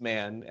nice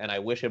man, and I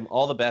wish him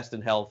all the best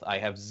in health. I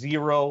have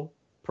 0%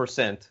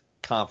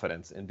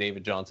 confidence in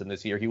David Johnson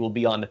this year. He will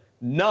be on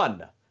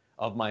none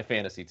of my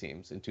fantasy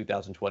teams in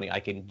 2020.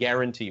 I can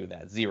guarantee you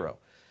that. 0.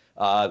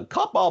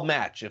 Cup, I'll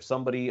match if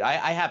somebody...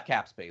 I have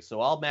cap space, so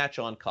I'll match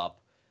on Cup.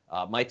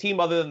 My team,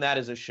 other than that,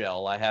 is a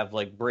shell. I have,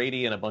 like,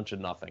 Brady and a bunch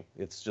of nothing.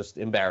 It's just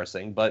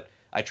embarrassing. But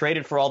I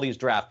traded for all these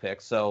draft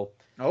picks, so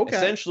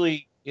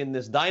essentially... in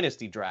this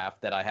dynasty draft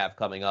that I have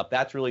coming up,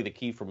 that's really the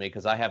key for me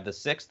because I have the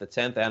 6th, the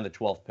 10th, and the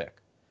 12th pick.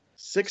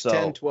 6,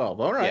 10, 12.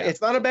 All right. Yeah. It's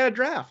not a bad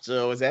draft.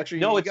 So it's actually...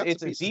 No,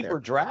 it's a deeper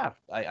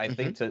draft, I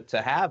think,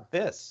 to have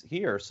this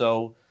here.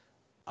 So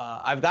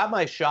I've got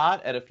my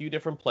shot at a few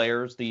different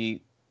players.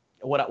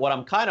 What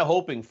I'm kind of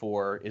hoping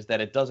for is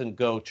that it doesn't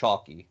go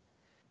chalky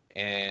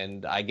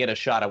and I get a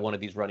shot at one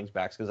of these running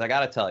backs because I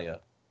got to tell you,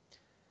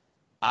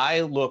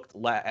 I looked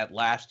at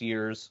last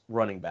year's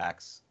running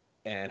backs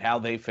and how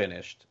they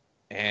finished.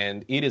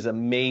 And it is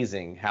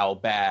amazing how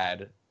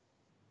bad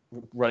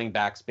running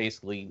backs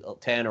basically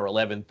 10 or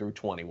 11 through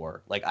 20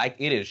 were. Like,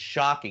 it is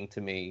shocking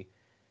to me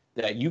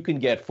that you can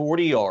get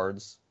 40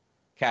 yards,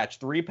 catch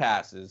 3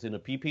 passes in a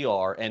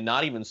PPR, and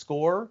not even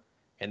score,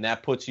 and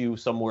that puts you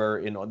somewhere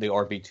in the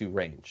RB2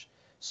 range.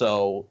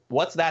 So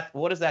what is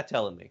that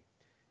telling me?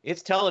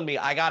 It's telling me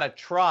I got to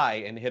try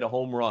and hit a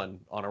home run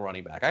on a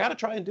running back. I got to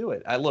try and do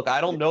it. I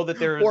don't know that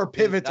there's... Or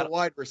pivot to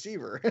wide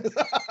receiver.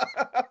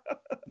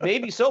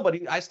 Maybe so, but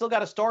I still got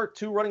to start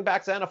 2 running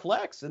backs and a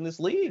flex in this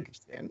league.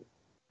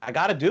 I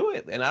got to do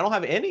it, and I don't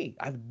have any.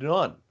 I have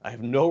none. I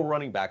have no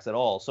running backs at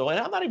all. So, and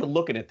I'm not even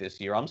looking at this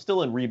year. I'm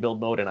still in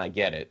rebuild mode, and I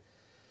get it.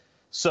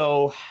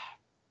 So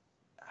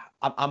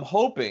I'm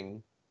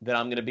hoping that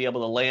I'm going to be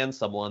able to land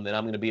someone that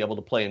I'm going to be able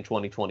to play in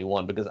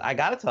 2021 because I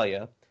got to tell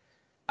you,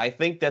 I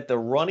think that the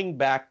running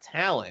back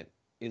talent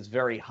is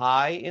very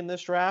high in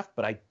this draft,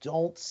 but I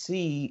don't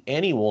see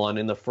anyone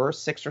in the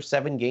first 6 or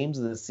 7 games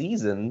of the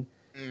season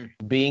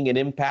being an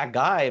impact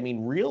guy. I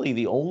mean, really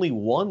the only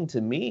one to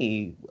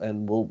me,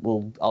 and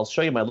I'll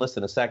show you my list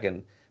in a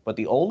second, but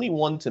the only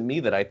one to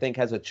me that I think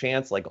has a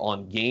chance like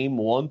on game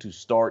 1 to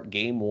start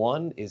game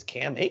 1 is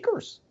Cam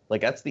Akers. Like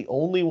that's the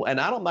only one,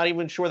 and I'm not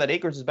even sure that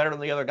Akers is better than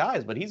the other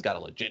guys, but he's got a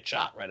legit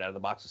shot right out of the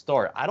box to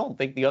start. I don't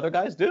think the other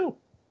guys do.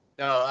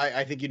 No,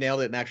 I think you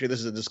nailed it. And actually,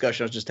 this is a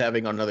discussion I was just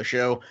having on another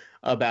show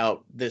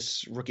about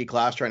this rookie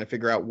class, trying to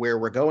figure out where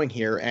we're going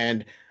here.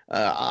 And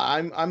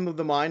I'm of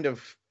the mind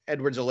of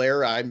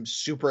Edwards-Helaire. I'm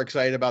super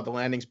excited about the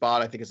landing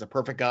spot. I think it's a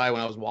perfect guy. When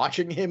I was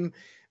watching him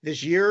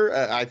this year,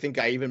 I think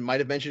I even might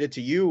have mentioned it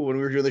to you when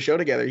we were doing the show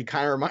together. He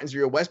kind of reminds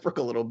me of Westbrook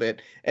a little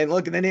bit. And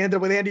look, and then he ended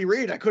up with Andy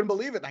Reid. I couldn't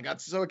believe it. And I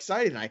got so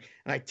excited. And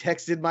I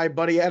texted my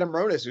buddy Adam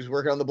Ronis, who's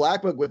working on the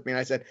Black Book with me. And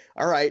I said,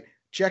 all right,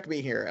 check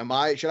me here.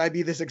 Should I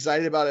be this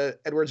excited about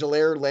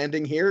Edwards-Helaire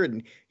landing here?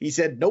 And he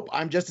said, nope,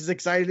 I'm just as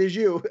excited as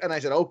you. And I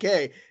said,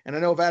 okay. And I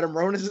know if Adam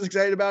Ronis is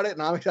excited about it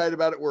and I'm excited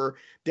about it, we're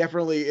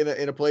definitely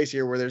in a place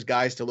here where there's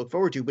guys to look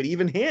forward to. But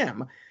even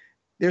him,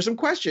 there's some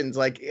questions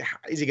like,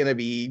 is he going to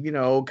be,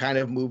 kind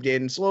of moved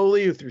in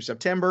slowly through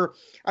September?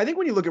 I think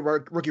when you look at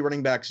rookie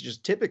running backs,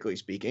 just typically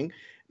speaking,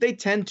 they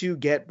tend to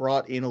get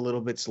brought in a little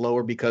bit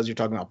slower because you're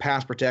talking about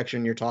pass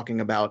protection. You're talking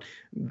about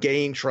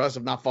gaining trust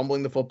of not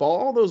fumbling the football,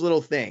 all those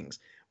little things.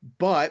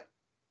 But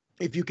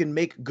if you can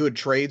make good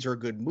trades or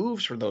good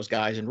moves for those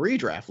guys in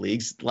redraft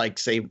leagues, like,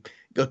 say,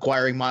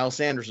 acquiring Miles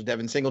Sanders or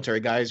Devin Singletary,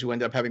 guys who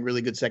end up having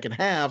really good second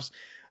halves,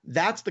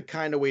 that's the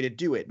kind of way to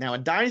do it. Now,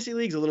 in Dynasty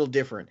Leagues, a little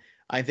different.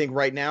 I think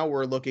right now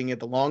we're looking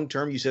at the long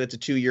term. You said it's a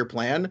 2-year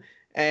plan.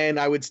 And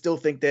I would still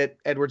think that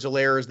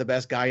Edwards-Helaire is the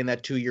best guy in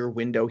that 2-year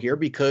window here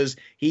because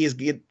he is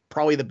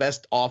probably the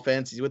best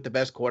offense. He's with the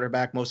best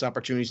quarterback, most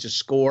opportunities to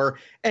score,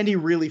 and he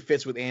really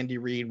fits what Andy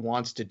Reid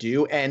wants to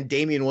do. And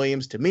Damian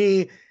Williams, to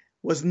me,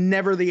 was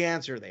never the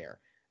answer there.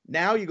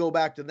 Now you go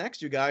back to the next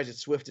 2 guys, it's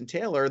Swift and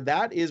Taylor.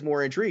 That is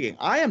more intriguing.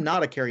 I am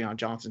not a Kerryon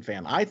Johnson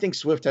fan. I think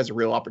Swift has a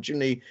real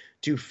opportunity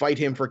to fight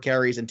him for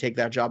carries and take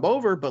that job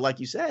over. But like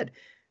you said,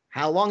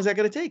 how long is that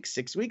going to take?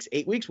 6 weeks,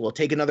 8 weeks? Will it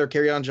take another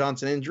Kerryon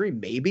Johnson injury?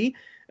 Maybe.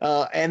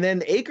 And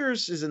then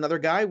Akers is another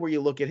guy where you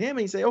look at him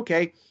and you say,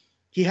 okay,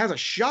 he has a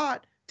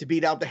shot to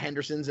beat out the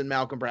Hendersons and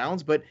Malcolm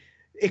Browns, but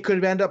it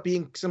could end up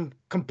being some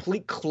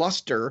complete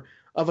cluster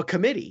of a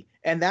committee.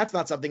 And that's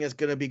not something that's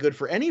going to be good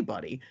for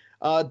anybody.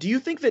 Do you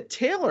think that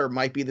Taylor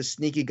might be the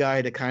sneaky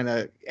guy to kind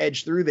of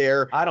edge through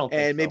there? I don't think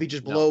and maybe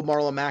just blow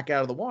Marlon Mack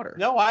out of the water?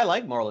 No, I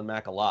like Marlon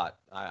Mack a lot.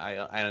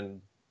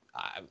 And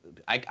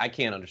I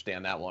can't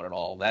understand that one at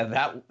all.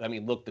 I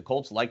mean, look, the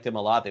Colts liked him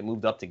a lot. They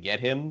moved up to get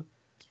him.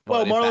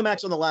 Well, Marlon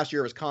Mack's on the last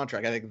year of his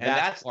contract. I think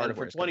that's part of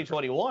for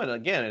 2021.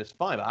 Again, it's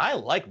fine. But I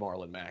like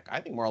Marlon Mack. I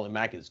think Marlon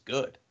Mack is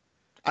good.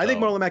 I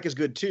think Marlon Mack is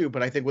good too,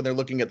 but I think when they're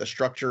looking at the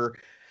structure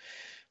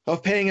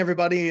of paying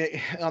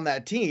everybody on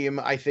that team,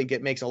 I think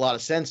it makes a lot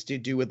of sense to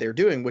do what they're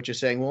doing, which is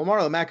saying, well,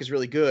 Marlon Mack is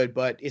really good,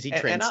 but is he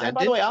transcendent? And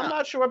by the way, I'm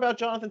not sure about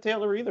Jonathan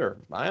Taylor either.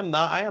 I am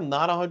not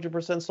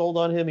 100% sold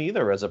on him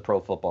either as a pro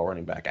football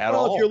running back at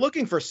all. Well, if you're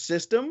looking for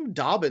system,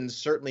 Dobbins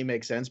certainly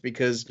makes sense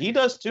because he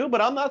does too,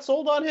 but I'm not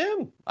sold on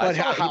him. But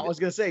I was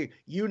going to say,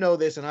 you know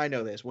this and I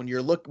know this. When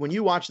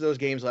you watch those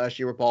games last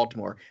year with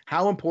Baltimore,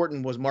 how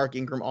important was Mark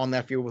Ingram on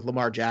that field with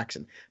Lamar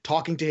Jackson,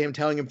 talking to him,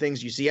 telling him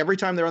things you see every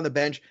time they're on the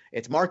bench?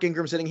 It's Mark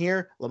Ingram sitting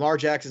here, Lamar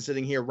Jackson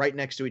sitting here right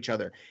next to each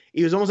other.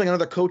 He was almost like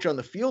another coach on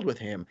the field with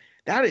him.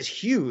 That is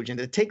huge. And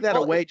to take that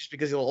away just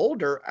because he's a little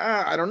older,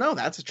 I don't know.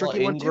 That's a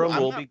tricky one too.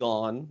 Ingram will be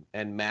gone,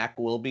 and Mack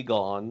will be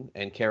gone,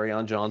 and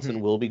Kerryon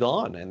Johnson will be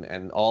gone,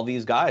 and all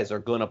these guys are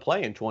going to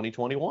play in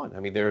 2021.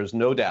 I mean, there's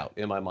no doubt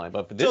in my mind.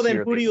 But for this so then,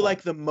 year, who do you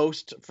like the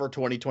most for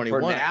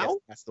 2021? For now?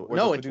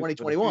 No, in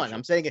 2021.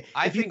 I'm saying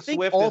I think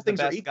Swift is the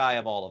best guy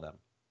of all of them.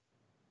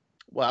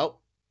 Well,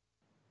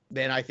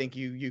 then I think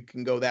you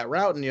can go that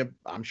route, and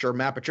I'm sure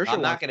Matt Patricia.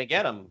 I'm not going to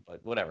get him, but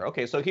whatever.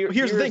 Okay, so here's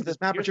the thing: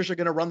 is Matt Patricia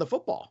going to run the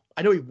football?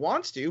 I know he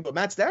wants to, but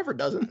Matt Stafford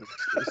doesn't.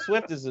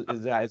 Swift is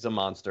a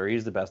monster.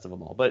 He's the best of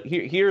them all. But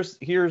here's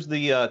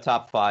the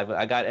top five.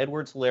 I got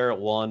Edwards-Helaire at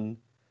 1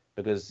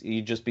 because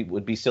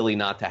would be silly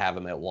not to have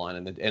him at 1.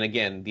 And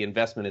again, the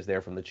investment is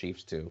there from the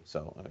Chiefs too.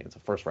 So I mean, it's a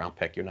first round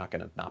pick. You're not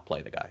going to not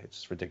play the guy. It's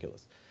just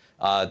ridiculous.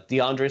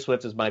 DeAndre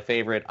Swift is my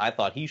favorite. I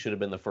thought he should have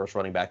been the first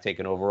running back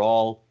taken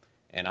overall.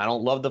 And I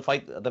don't love the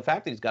fact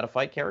that he's got to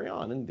fight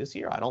Kerryon in this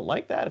year. I don't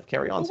like that if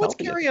Kerryon's what's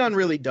Kerryon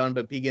really done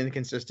but be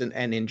inconsistent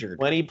and injured?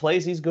 When he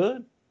plays, he's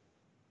good.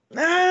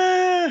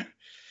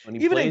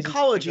 Even in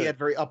college, he had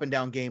very up and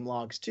down game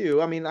logs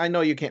too. I mean, I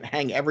know you can't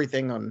hang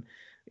everything on,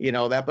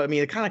 that, but I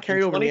mean, it kind of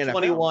carried over to the NFL.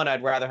 2021,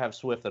 I'd rather have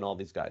Swift than all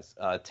these guys.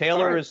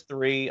 Taylor is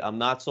 3. I'm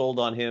not sold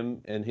on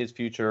him and his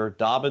future.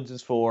 Dobbins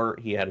is 4.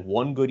 He had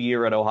one good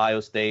year at Ohio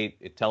State.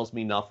 It tells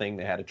me nothing.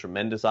 They had a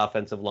tremendous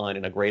offensive line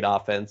and a great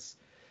offense.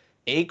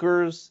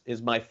 Akers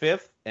is my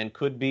 5th and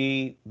could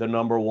be the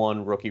number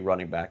 1 rookie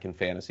running back in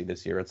fantasy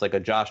this year. It's like a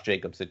Josh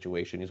Jacobs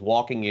situation. He's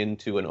walking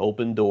into an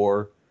open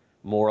door,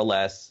 more or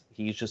less.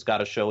 He's just got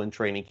to show in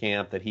training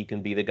camp that he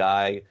can be the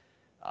guy.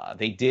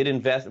 They did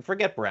invest.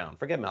 Forget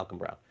Malcolm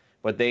Brown.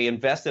 But they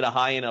invested a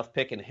high enough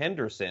pick in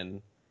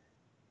Henderson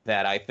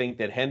that I think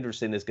that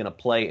Henderson is going to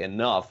play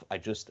enough. I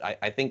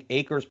think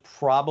Akers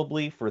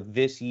probably for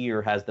this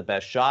year has the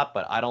best shot,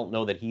 but I don't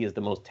know that he is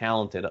the most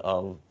talented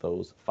of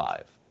those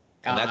 5.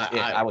 And that's it.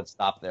 I would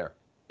stop there.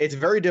 It's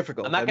very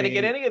difficult. I'm not going to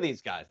get any of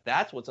these guys.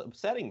 That's what's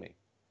upsetting me.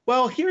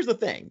 Well, here's the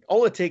thing.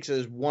 All it takes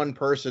is one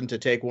person to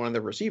take one of the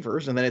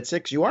receivers, and then at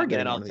 6, you are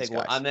getting one of these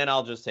guys. And then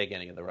I'll just take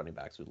any of the running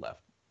backs who left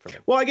for me.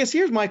 Well, I guess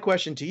here's my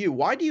question to you.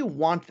 Why do you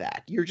want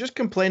that? You're just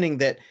complaining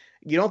that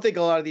you don't think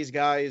a lot of these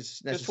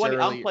guys necessarily...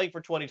 I'm playing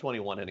for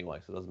 2021 anyway,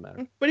 so it doesn't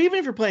matter. But even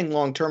if you're playing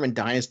long-term in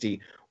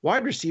Dynasty,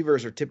 wide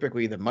receivers are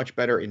typically the much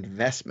better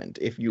investment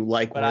if you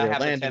like where they're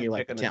landing, you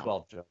like the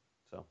talent.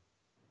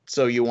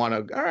 So you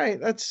want to, all right,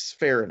 that's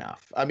fair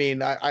enough. I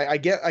mean, I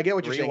get what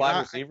you're saying. 3 wide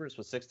receivers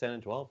with 6, 10,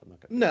 and 12.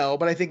 No,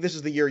 but I think this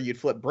is the year you'd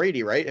flip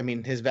Brady, right? I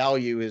mean, his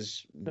value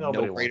is no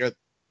greater.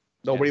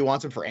 Nobody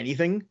wants him for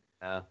anything.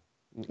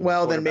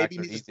 Well, then maybe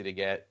he's easy to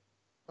get.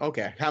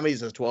 Okay, how many is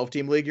this?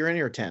 12-team league you're in,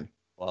 or 10?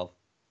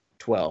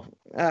 12.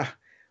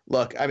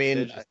 Look, I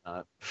mean,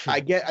 I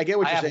get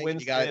what you're saying.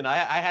 Winston. I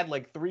had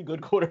like 3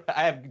 good quarterbacks.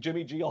 I have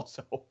Jimmy G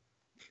also.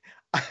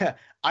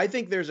 I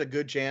think there's a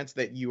good chance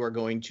that you are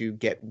going to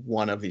get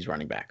one of these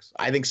running backs.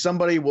 I think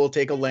somebody will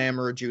take a Lamb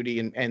or a Judy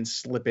and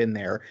slip in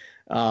there.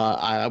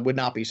 I would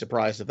not be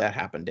surprised if that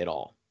happened at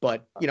all.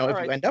 But, if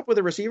you end up with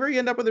a receiver, you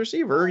end up with a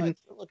receiver. Right.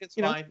 Look, it's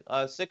fine.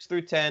 6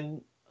 through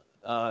 10.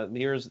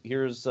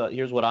 Here's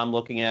what I'm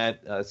looking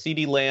at.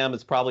 CeeDee Lamb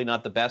is probably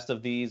not the best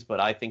of these, but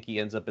I think he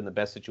ends up in the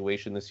best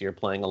situation this year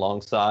playing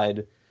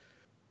alongside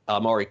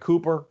Amari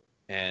Cooper.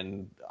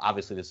 And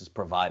obviously this is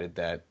provided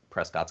that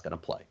Prescott's going to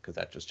play, because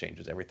that just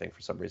changes everything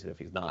for some reason if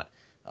he's not.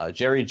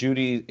 Jerry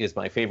Jeudy is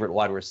my favorite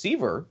wide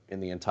receiver in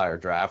the entire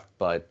draft,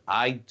 but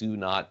I do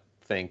not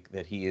think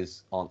that he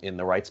is in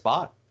the right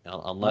spot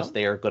unless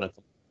they are going to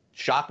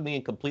shock me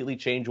and completely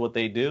change what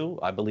they do.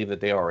 I believe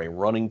that they are a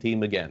running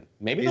team again.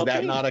 Maybe is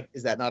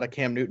that not a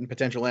Cam Newton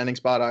potential landing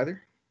spot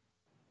either?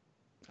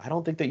 I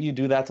don't think that you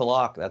do that to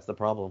Locke. That's the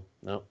problem.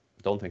 No,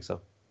 don't think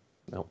so.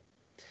 No.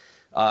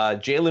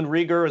 Jalen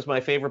Reagor is my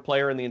favorite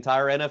player in the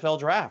entire NFL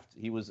draft.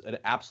 He was an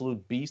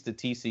absolute beast at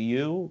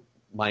TCU.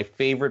 My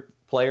favorite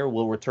player,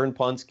 will return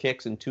punts,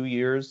 kicks in 2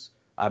 years.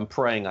 I'm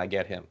praying I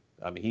get him.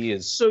 I mean, he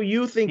is. So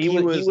you think he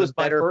was a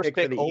better pick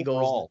for the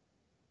Eagles?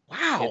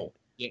 Wow.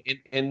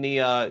 In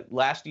the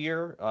last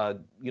year,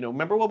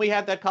 remember when we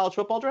had that college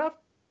football draft?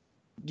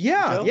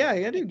 Yeah,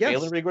 I do. Yes.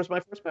 Jalen Reagor was my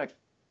first pick.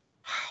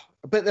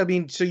 But I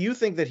mean, so you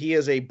think that he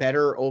is a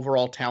better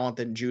overall talent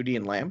than Jeudy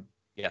and Lamb?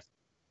 Yes.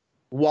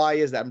 Why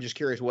is that? I'm just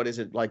curious. What is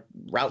it like?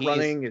 Route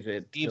running? Is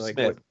it Steve like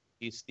Smith? What?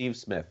 He's Steve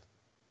Smith.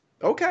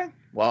 Okay.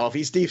 Well, if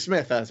he's Steve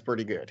Smith, that's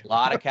pretty good. A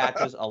lot of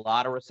catches, a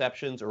lot of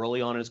receptions.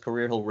 Early on in his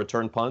career, he'll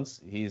return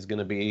punts. He's going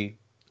to be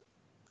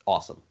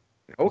awesome.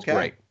 Okay. He's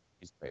great.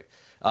 He's great.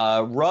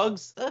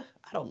 Ruggs, I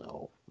don't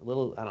know.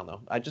 I don't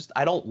know. I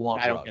don't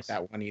want I don't Ruggs. get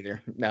that one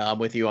either. No, I'm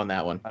with you on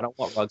that one. I don't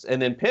want Ruggs.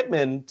 And then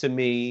Pittman, to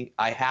me,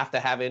 I have to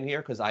have in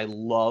here because I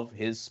love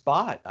his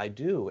spot. I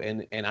do.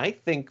 And I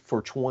think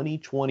for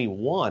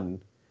 2021,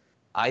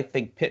 I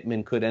think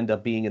Pittman could end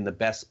up being in the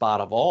best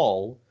spot of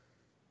all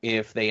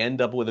if they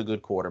end up with a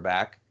good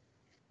quarterback.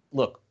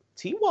 Look,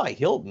 T.Y.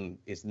 Hilton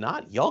is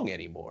not young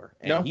anymore,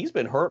 and he's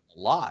been hurt a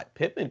lot.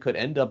 Pittman could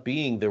end up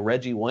being the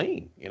Reggie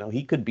Wayne.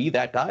 He could be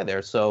that guy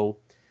there. So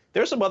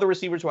there's some other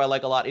receivers who I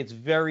like a lot. It's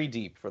very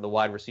deep for the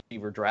wide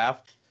receiver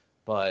draft,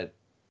 but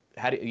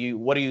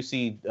what do you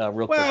see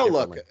real quick? Well,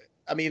 look,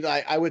 I mean,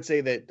 I would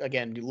say that,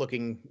 again,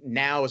 looking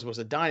now as was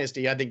a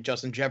dynasty, I think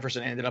Justin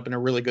Jefferson ended up in a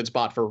really good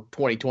spot for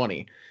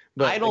 2020.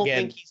 But I don't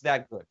think he's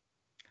that good.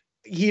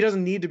 He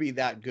doesn't need to be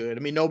that good.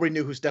 I mean, nobody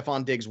knew who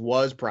Stephon Diggs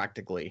was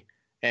practically,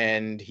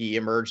 and he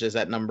emerged as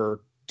that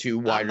number 2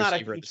 wide receiver. I'm not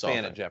a huge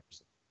fan of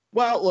Jefferson.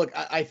 Well, look,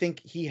 I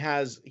think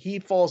he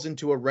falls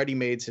into a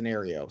ready-made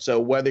scenario. So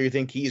whether you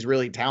think he's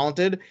really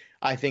talented,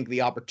 I think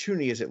the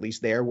opportunity is at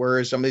least there.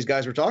 Whereas some of these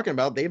guys we're talking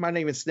about, they might not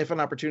even sniff an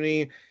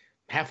opportunity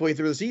halfway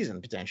through the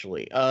season,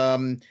 potentially.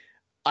 I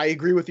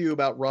agree with you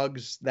about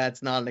Ruggs.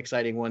 That's not an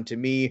exciting one to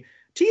me.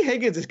 T.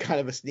 Higgins is kind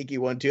of a sneaky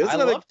one too. I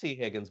love T.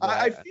 Higgins.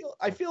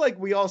 I feel like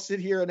we all sit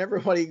here and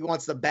everybody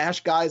wants to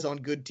bash guys on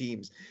good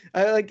teams.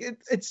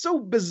 It's so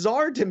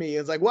bizarre to me.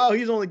 It's like, well,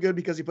 he's only good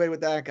because he played with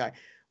that guy.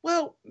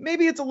 Well,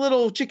 maybe it's a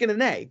little chicken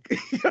and egg.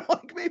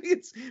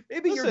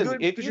 Maybe you're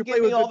good if you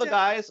give me all the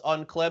guys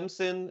on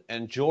Clemson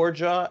and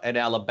Georgia and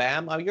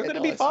Alabama, you're going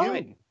to be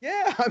fine.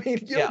 Yeah, I mean,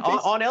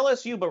 on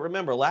LSU. But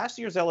remember, last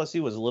year's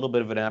LSU was a little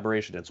bit of an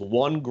aberration. It's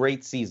one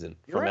great season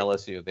from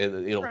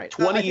LSU.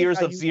 20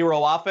 years of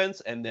zero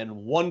offense and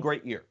then one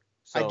great year.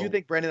 So, I do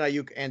think Brandon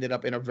Ayuk ended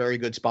up in a very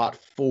good spot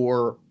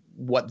for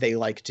what they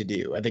like to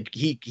do. I think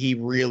he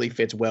really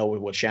fits well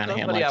with what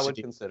Shanahan likes to do. I would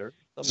consider.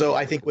 So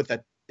I think with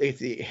that,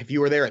 if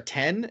you were there at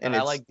 10 and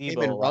I like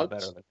Debo a lot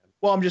better than him.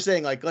 Well, I'm just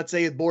saying, like, let's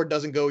say the board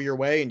doesn't go your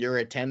way and you're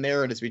at 10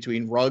 there and it's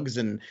between Ruggs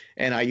and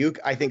Ayuk.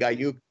 I think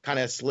Ayuk kind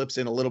of slips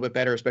in a little bit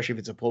better, especially if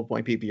it's a full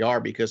point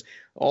PPR, because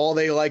all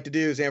they like to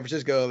do, San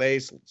Francisco, they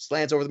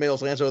slants over the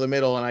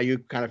middle, and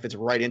Ayuk kind of fits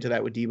right into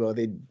that with Debo.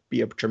 They'd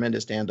be a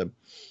tremendous tandem.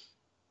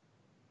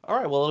 All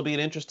right, well, it'll be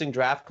an interesting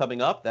draft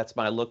coming up. That's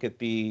my look at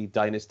the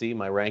dynasty,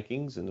 my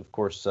rankings. And, of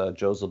course,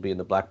 Joe's will be in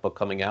the Black Book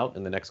coming out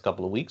in the next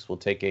couple of weeks. We'll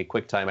take a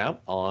quick timeout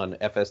on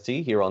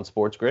FST here on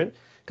Sports Grid.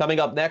 Coming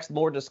up next,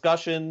 more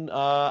discussion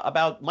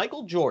about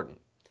Michael Jordan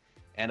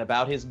and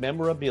about his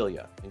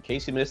memorabilia. In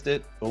case you missed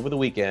it, over the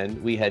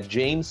weekend, we had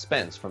James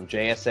Spence from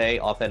JSA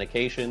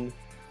Authentication.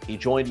 He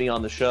joined me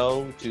on the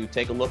show to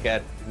take a look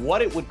at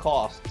what it would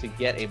cost to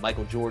get a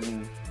Michael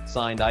Jordan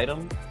signed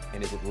item.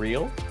 And is it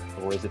real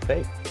or is it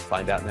fake?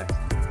 Find out next.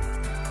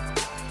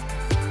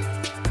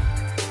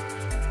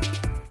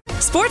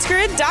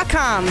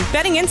 SportsGrid.com.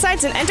 Betting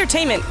insights and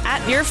entertainment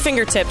at your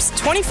fingertips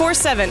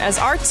 24/7 as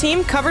our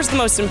team covers the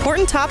most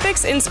important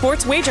topics in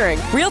sports wagering.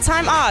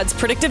 Real-time odds,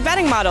 predictive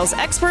betting models,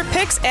 expert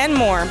picks, and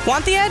more.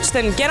 Want the edge?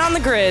 Then get on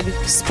the grid.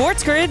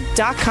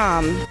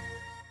 SportsGrid.com.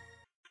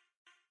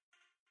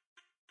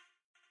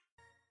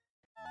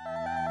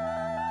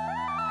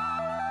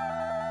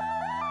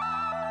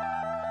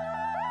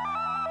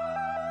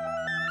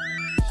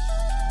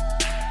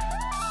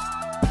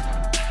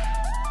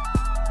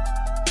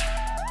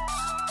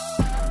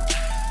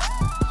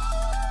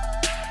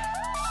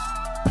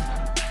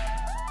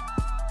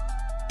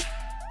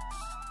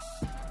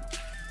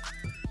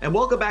 And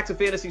welcome back to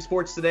Fantasy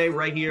Sports Today,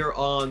 right here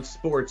on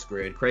Sports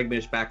Grid. Craig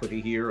Mish back with you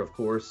here, of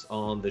course,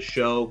 on the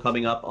show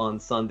coming up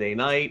on Sunday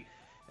night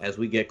as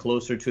we get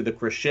closer to the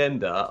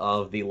crescendo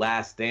of The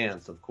Last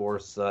Dance. Of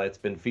course, it's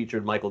been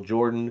featured Michael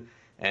Jordan,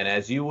 and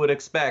as you would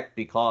expect,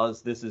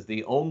 because this is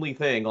the only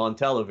thing on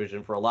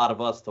television for a lot of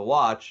us to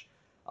watch,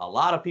 a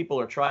lot of people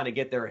are trying to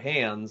get their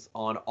hands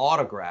on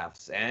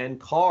autographs and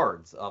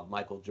cards of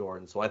Michael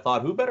Jordan. So I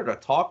thought, who better to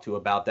talk to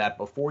about that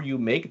before you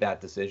make that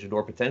decision,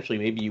 or potentially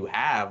maybe you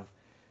have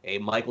a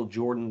Michael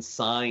Jordan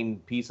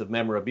signed piece of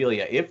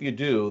memorabilia. If you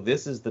do,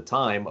 this is the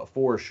time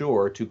for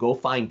sure to go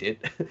find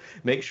it,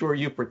 make sure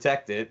you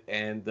protect it,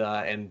 and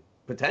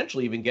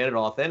potentially even get it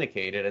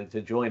authenticated. And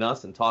to join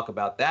us and talk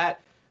about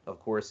that, of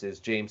course, is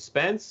James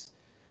Spence,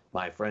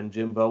 my friend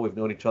Jimbo. We've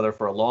known each other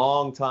for a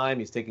long time.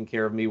 He's taken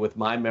care of me with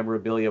my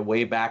memorabilia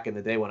way back in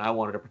the day when I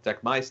wanted to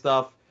protect my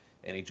stuff.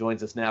 And he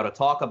joins us now to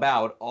talk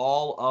about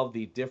all of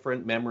the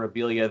different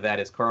memorabilia that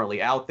is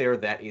currently out there,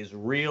 that is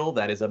real,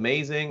 that is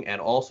amazing, and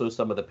also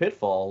some of the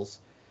pitfalls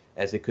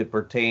as it could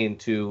pertain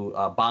to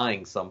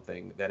buying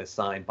something that is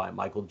signed by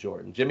Michael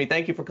Jordan. Jimmy,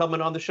 thank you for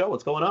coming on the show.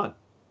 What's going on?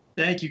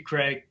 Thank you,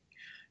 Craig.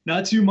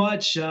 Not too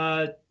much.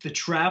 The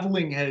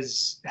traveling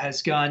has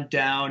gone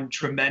down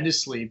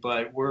tremendously,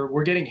 but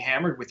we're getting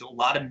hammered with a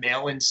lot of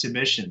mail-in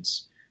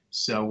submissions.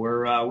 So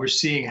we're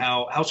seeing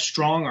how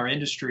strong our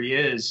industry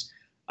is.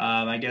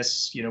 I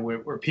guess,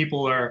 where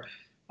people are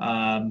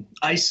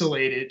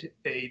isolated,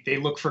 they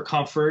look for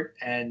comfort,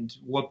 and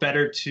what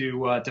better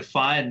to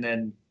find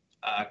than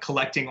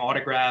collecting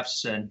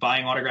autographs and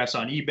buying autographs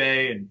on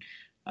eBay.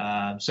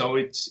 And so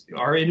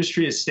our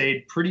industry has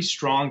stayed pretty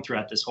strong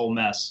throughout this whole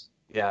mess.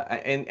 Yeah,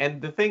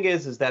 and the thing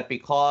is that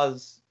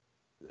because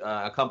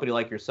a company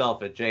like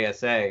yourself at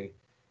JSA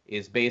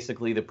is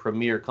basically the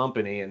premier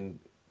company, and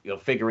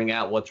figuring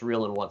out what's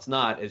real and what's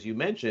not, as you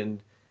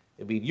mentioned,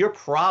 I mean, you're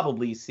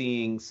probably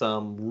seeing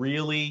some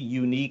really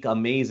unique,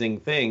 amazing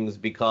things,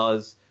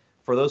 because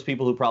for those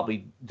people who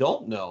probably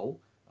don't know,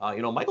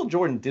 Michael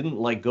Jordan didn't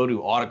go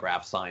to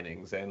autograph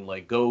signings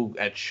and go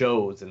at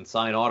shows and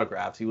sign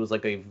autographs. He was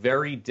a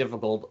very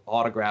difficult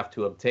autograph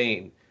to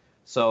obtain.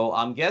 So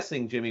I'm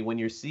guessing, Jimmy, when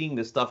you're seeing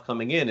this stuff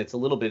coming in, it's a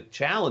little bit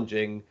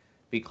challenging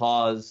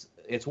because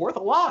it's worth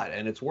a lot,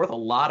 and it's worth a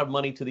lot of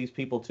money to these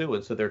people too.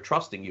 And so they're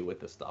trusting you with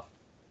this stuff.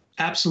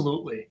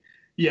 Absolutely.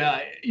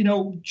 Yeah.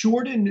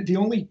 Jordan, the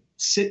only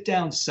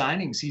sit-down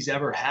signings he's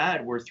ever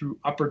had were through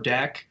Upper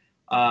Deck,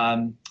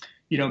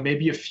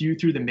 maybe a few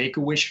through the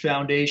Make-A-Wish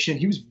Foundation.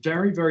 He was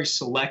very, very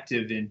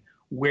selective in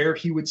where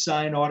he would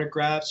sign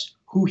autographs,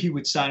 who he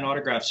would sign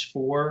autographs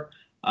for.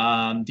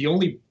 The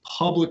only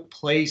public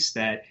place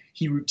that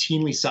he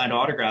routinely signed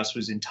autographs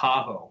was in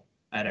Tahoe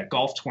at a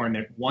golf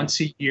tournament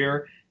once a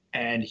year,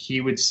 and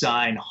he would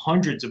sign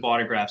hundreds of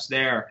autographs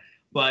there.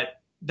 But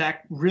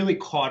that really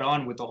caught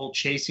on with the whole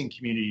chasing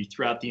community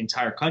throughout the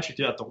entire country,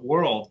 throughout the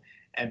world,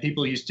 and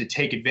people used to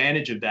take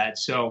advantage of that.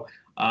 So,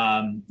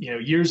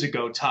 years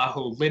ago,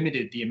 Tahoe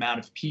limited the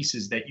amount of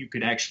pieces that you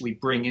could actually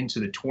bring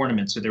into the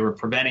tournament. So they were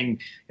preventing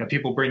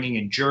people bringing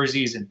in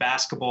jerseys and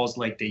basketballs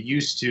like they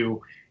used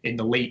to in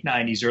the late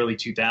 90s, early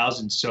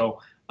 2000s.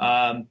 So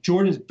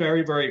Jordan is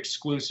very, very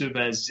exclusive,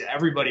 as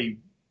everybody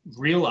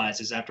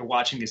realizes after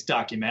watching this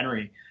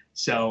documentary.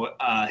 So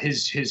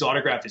his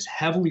autograph is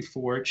heavily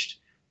forged.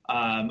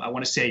 I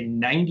want to say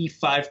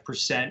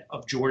 95%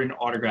 of Jordan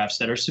autographs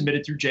that are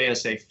submitted through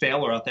JSA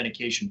fail our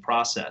authentication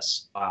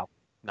process. Wow,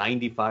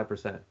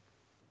 95%.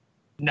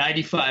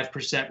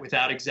 95%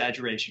 without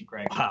exaggeration,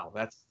 Greg. Wow,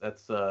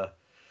 that's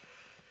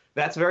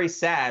very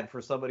sad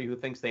for somebody who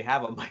thinks they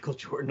have a Michael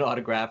Jordan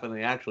autograph and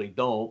they actually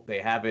don't. They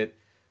have it,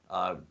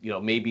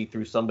 maybe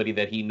through somebody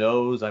that he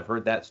knows. I've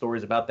heard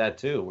stories about that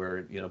too,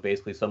 where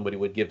basically somebody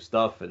would give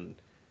stuff and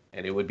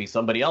it would be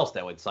somebody else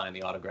that would sign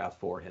the autograph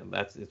for him.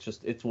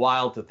 It's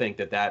wild to think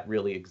that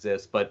really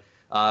exists. But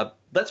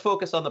let's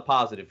focus on the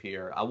positive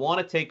here. I want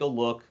to take a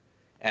look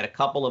at a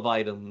couple of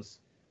items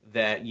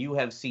that you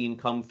have seen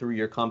come through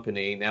your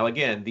company. Now,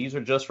 again, these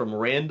are just from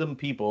random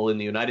people in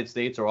the United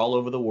States or all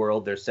over the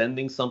world. They're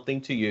sending something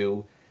to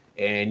you,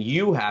 and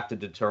you have to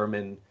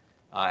determine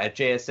at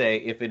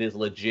JSA if it is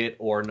legit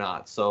or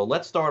not. So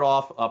let's start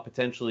off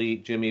potentially,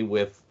 Jimmy,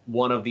 with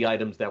one of the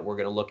items that we're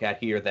going to look at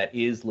here that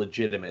is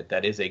legitimate,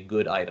 that is a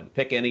good item.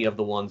 Pick any of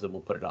the ones and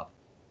we'll put it up.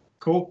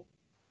 Cool.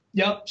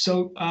 Yep.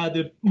 So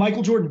the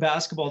Michael Jordan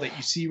basketball that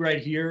you see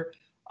right here,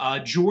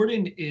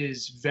 Jordan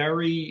is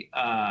very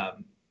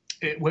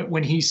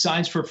when he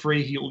signs for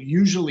free, he'll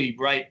usually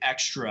write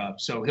extra.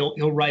 So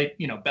he'll write,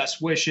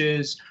 best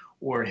wishes,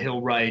 or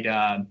he'll write,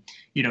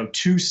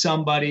 to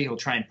somebody. He'll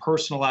try and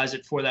personalize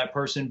it for that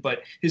person.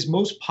 But his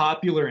most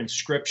popular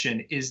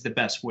inscription is the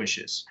best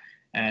wishes.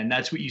 And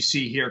that's what you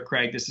see here,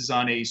 Craig. This is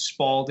on a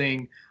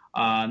Spalding.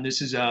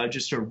 This is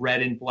just a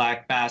red and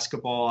black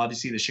basketball,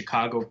 obviously the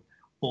Chicago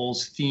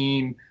Bulls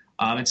theme.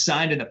 It's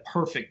signed in a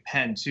perfect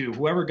pen, too.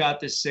 Whoever got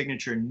this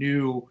signature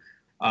knew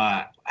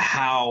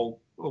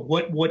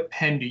what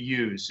pen to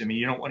use. I mean,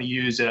 you don't want to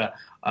use a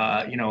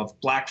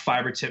black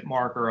fiber tip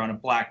marker on a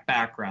black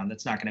background.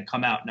 That's not going to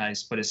come out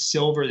nice. But a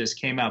silver, this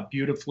came out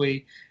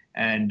beautifully.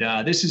 And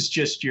this is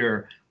just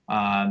your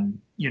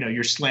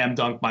slam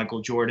dunk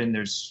Michael Jordan.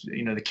 There's,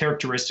 the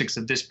characteristics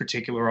of this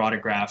particular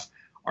autograph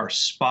are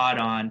spot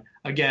on.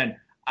 Again,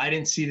 I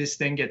didn't see this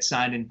thing get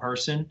signed in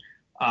person.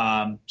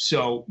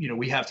 So,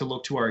 we have to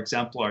look to our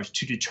exemplars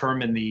to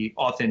determine the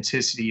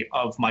authenticity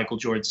of Michael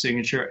Jordan's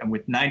signature. And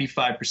with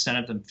 95%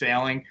 of them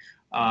failing,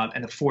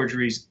 and the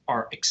forgeries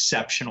are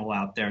exceptional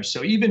out there.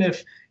 So even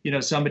if,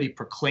 somebody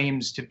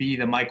proclaims to be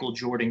the Michael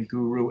Jordan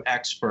guru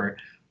expert,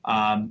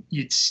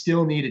 you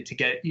still need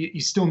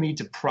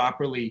to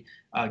properly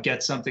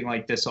get something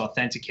like this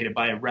authenticated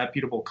by a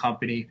reputable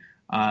company.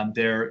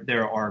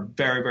 There are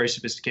very, very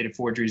sophisticated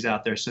forgeries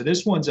out there. So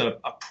this one's a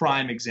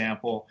prime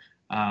example.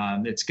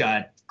 It's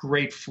got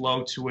great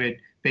flow to it,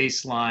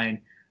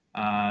 baseline.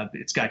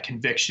 It's got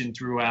conviction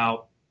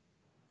throughout,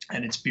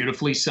 and it's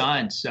beautifully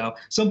signed. So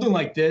something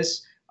like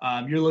this,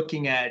 you're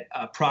looking at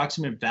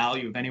approximate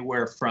value of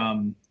anywhere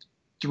from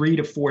 $3,000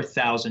 to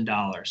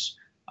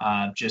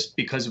 $4,000, just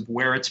because of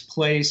where it's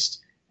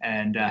placed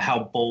and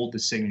how bold the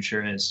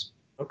signature is.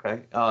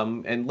 Okay,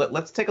 and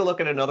let's take a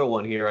look at another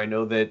one here. I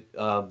know that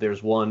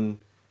there's one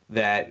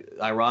that,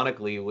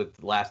 ironically,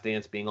 with Last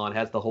Dance being on,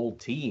 has the whole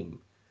team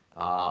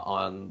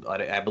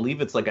I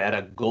believe it's like at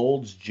a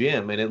Gold's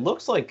Gym, and it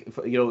looks like,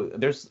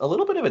 there's a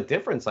little bit of a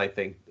difference, I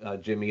think,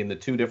 Jimmy, in the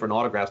two different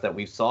autographs that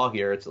we saw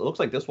here. It looks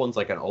like this one's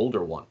like an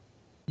older one.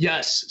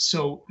 Yes.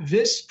 So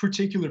this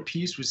particular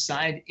piece was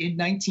signed in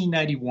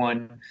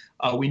 1991.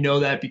 We know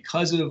that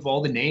because of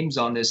all the names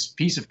on this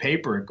piece of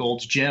paper at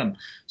Gold's Gym.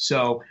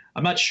 So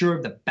I'm not sure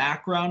of the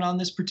background on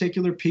this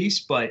particular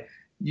piece, but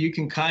you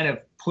can kind of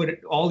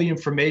put all the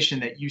information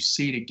that you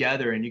see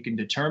together, and you can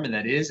determine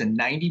that it is a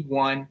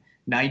 91-92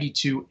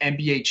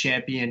 NBA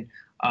champion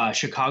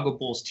Chicago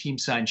Bulls team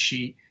sign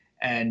sheet.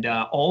 And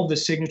all of the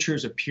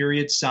signatures are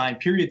period signed.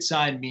 Period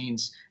signed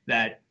means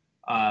that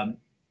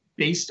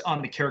based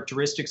on the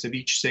characteristics of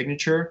each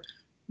signature,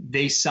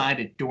 they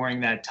signed it during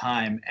that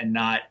time and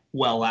not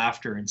well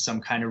after in some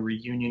kind of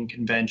reunion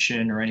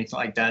convention or anything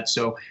like that.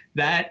 So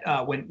that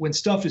when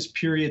stuff is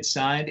period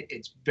signed,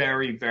 it's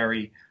very,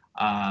 very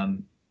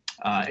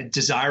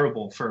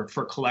desirable for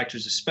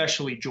collectors,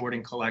 especially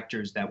Jordan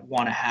collectors that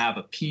want to have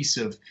a piece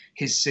of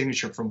his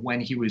signature from when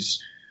he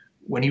was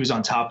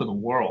on top of the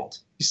world.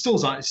 He still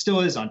is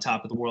on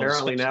top of the world.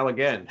 Apparently now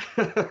again.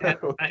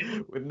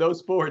 With no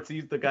sports,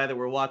 he's the guy that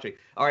we're watching.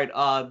 All right,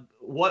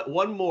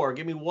 one more.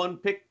 Give me one.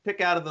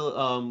 Pick out of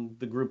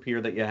the group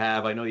here that you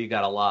have. I know you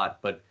got a lot,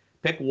 but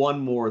pick one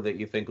more that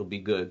you think will be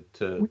good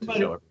to show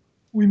everyone.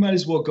 We might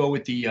as well go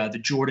with the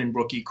Jordan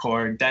rookie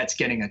card. That's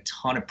getting a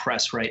ton of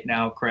press right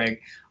now,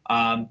 Craig.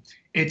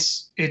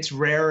 It's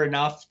rare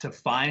enough to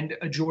find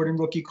a Jordan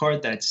rookie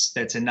card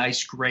that's a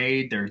nice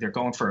grade. They're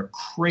going for a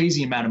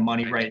crazy amount of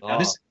money right now.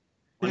 This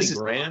 20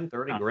 grand,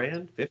 30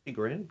 grand, 50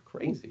 grand,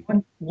 crazy.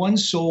 One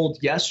sold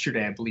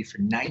yesterday, I believe, for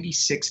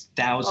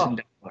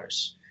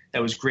 $96,000.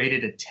 That was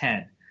graded a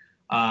 10.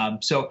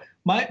 So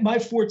my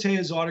forte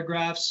is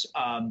autographs.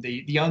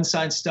 The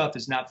unsigned stuff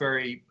is not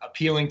very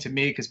appealing to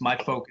me because my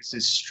focus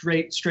is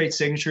straight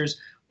signatures.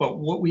 But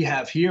what we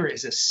have here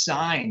is a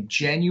signed,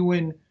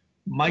 genuine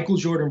Michael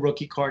Jordan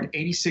rookie card,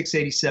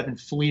 86-87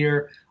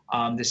 Fleer.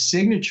 The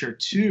signature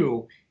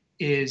too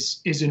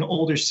is an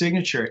older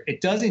signature.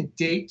 It doesn't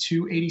date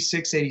to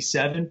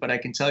 86-87, but I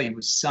can tell you it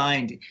was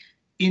signed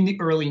in the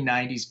early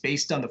 90s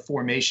based on the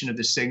formation of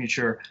the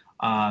signature.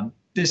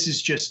 This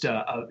is just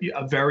a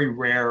very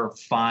rare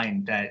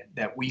find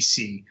that we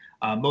see.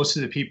 Most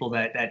of the people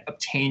that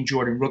obtain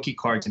Jordan rookie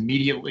cards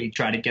immediately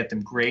try to get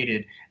them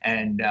graded,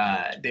 and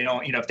they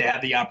don't, if they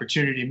have the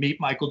opportunity to meet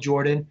Michael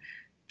Jordan,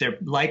 they're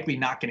likely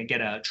not going to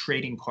get a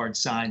trading card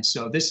signed.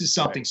 So this is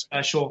something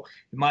special.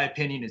 In my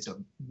opinion, it's a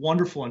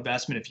wonderful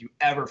investment if you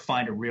ever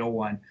find a real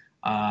one.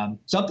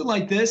 Something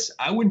like this,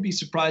 I wouldn't be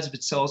surprised if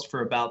it sells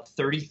for about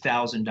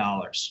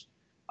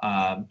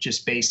 $30,000,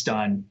 just based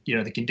on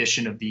the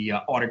condition of the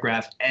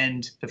autograph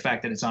and the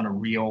fact that it's on a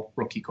real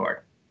rookie card.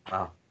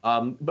 Wow.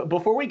 But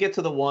before we get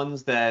to the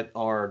ones that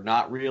are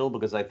not real,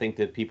 because I think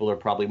that people are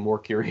probably more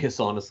curious,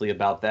 honestly,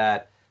 about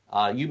that,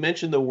 you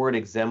mentioned the word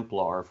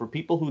exemplar. For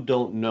people who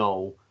don't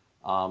know,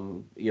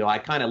 I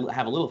kind of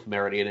have a little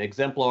familiarity. An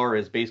exemplar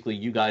is basically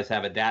you guys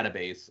have a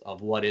database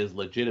of what is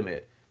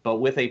legitimate. But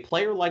with a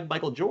player like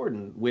Michael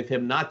Jordan, with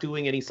him not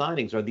doing any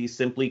signings, are these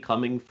simply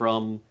coming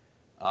from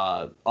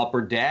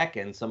Upper Deck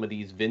and some of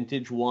these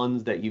vintage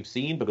ones that you've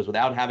seen? Because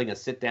without having a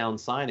sit-down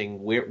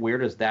signing, where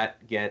does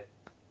that get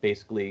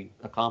basically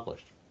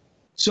accomplished?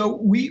 So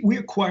we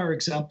acquire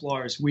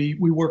exemplars. We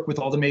work with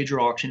all the major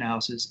auction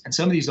houses, and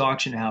some of these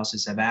auction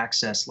houses have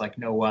access like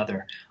no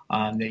other.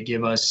 They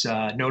give us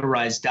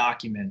notarized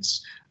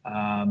documents,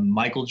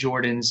 Michael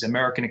Jordan's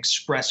American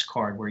Express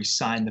card where he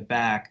signed the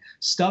back,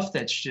 stuff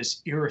that's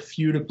just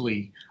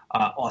irrefutably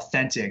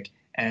authentic.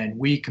 And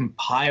we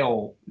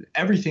compile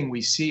everything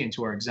we see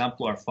into our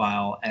exemplar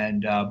file.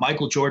 And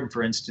Michael Jordan,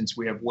 for instance,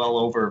 we have well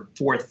over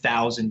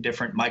 4,000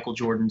 different Michael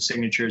Jordan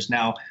signatures.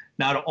 Now,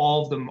 not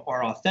all of them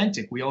are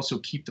authentic. We also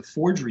keep the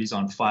forgeries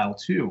on file,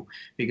 too,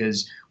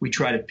 because we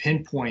try to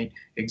pinpoint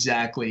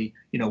exactly,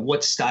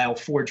 what style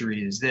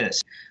forgery is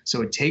this.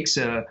 So it takes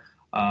a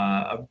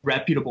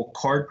reputable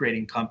card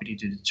grading company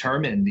to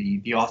determine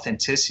the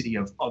authenticity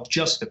of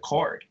just the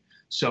card.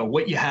 So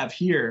what you have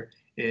here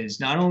is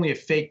not only a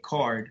fake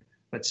card,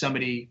 but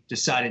somebody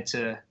decided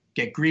to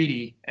get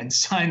greedy and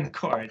sign the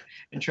card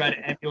and try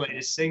to emulate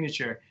his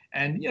signature.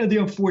 And, the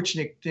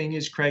unfortunate thing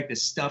is, Craig,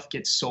 this stuff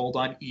gets sold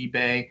on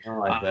eBay.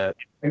 Oh, I bet.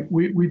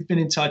 We've been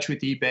in touch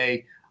with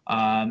eBay,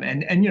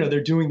 and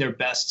they're doing their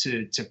best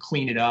to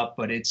clean it up,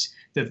 but it's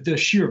the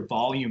sheer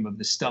volume of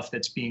the stuff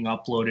that's being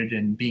uploaded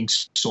and being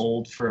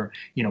sold for,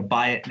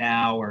 buy it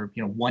now or,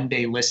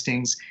 one-day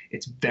listings.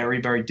 It's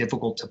very, very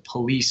difficult to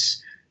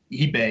police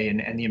eBay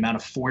and the amount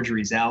of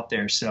forgeries out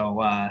there.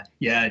 So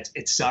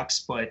it sucks,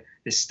 but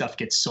this stuff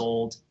gets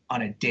sold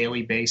on a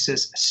daily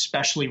basis,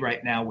 especially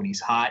right now when he's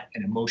hot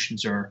and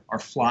emotions are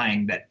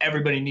flying, that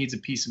everybody needs a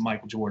piece of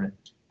Michael Jordan.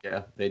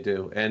 Yeah, they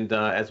do. And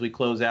as we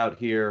close out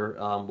here,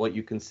 what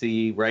you can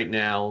see right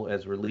now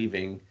as we're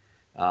leaving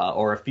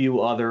are a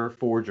few other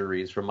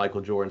forgeries from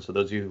Michael Jordan. So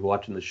those of you who are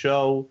watching the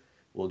show,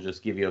 we'll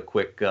just give you a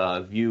quick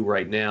view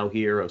right now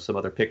here of some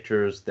other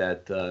pictures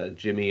that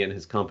Jimmy and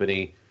his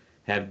company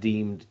have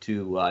deemed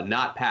to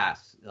not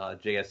pass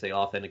JSA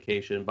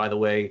authentication. By the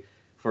way,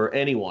 for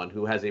anyone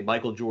who has a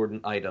Michael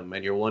Jordan item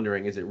and you're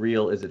wondering, is it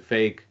real, is it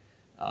fake,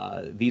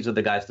 these are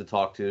the guys to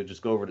talk to.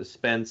 Just go over to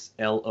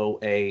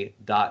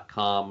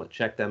SpenceLOA.com.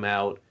 Check them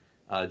out.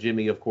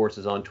 Jimmy, of course,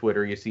 is on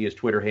Twitter. You see his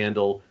Twitter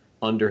handle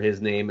under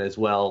his name as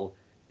well.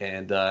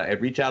 And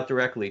reach out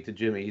directly to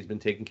Jimmy. He's been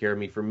taking care of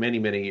me for many,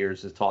 many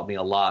years, has taught me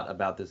a lot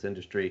about this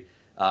industry.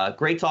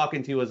 Great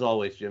talking to you as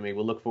always, Jimmy.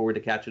 We'll look forward to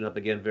catching up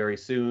again very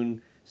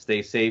soon.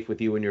 Stay safe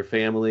with you and your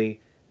family.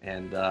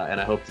 And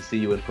I hope to see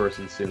you in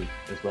person soon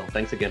as well.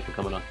 Thanks again for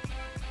coming on.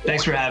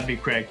 Thanks for having me,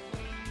 Craig.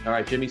 All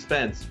right, Jimmy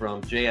Spence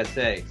from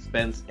JSA,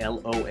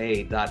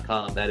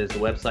 SpenceLOA.com. That is the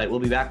website.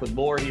 We'll be back with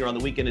more here on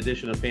the weekend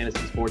edition of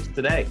Fantasy Sports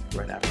Today,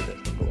 right after this.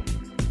 Don't go away.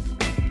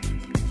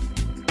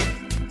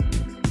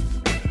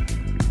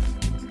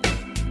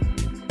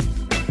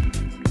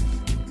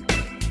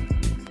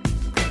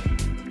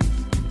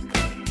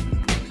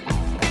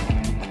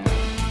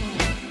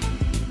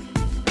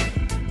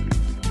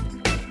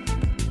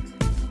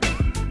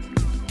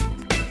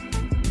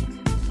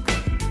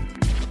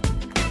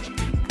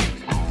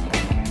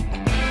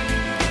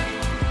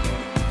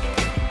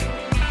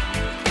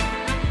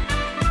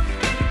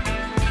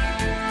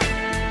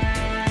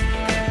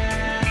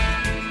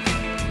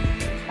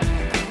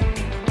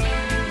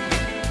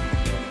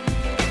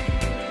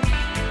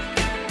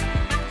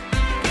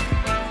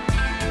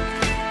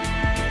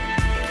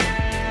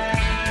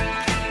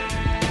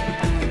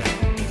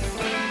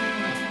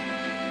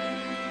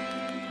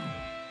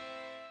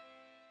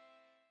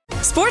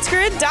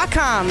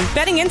 SportsGrid.com.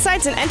 Betting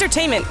insights and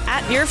entertainment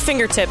at your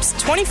fingertips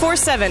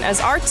 24/7 as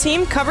our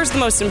team covers the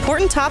most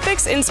important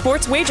topics in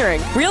sports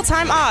wagering.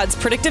 Real-time odds,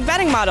 predictive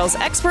betting models,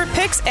 expert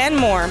picks, and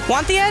more.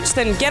 Want the edge?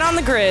 Then get on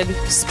the grid.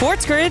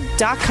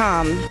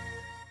 SportsGrid.com.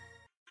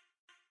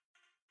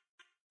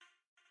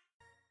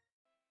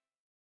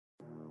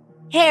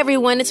 Hey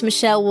everyone, it's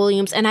Michelle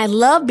Williams, and I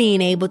love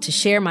being able to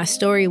share my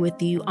story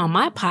with you on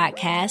my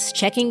podcast,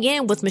 Checking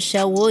In with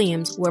Michelle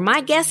Williams, where my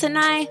guests and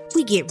I,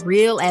 we get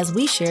real as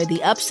we share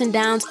the ups and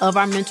downs of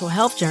our mental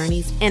health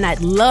journeys, and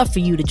I'd love for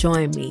you to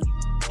join me.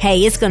 Hey,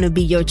 it's going to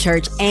be your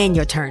church and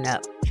your turn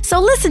up. So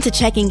listen to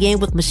Checking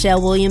In with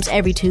Michelle Williams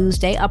every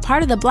Tuesday, a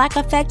part of the Black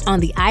Effect on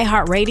the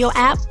iHeartRadio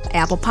app,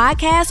 Apple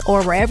Podcasts,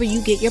 or wherever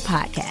you get your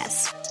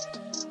podcasts.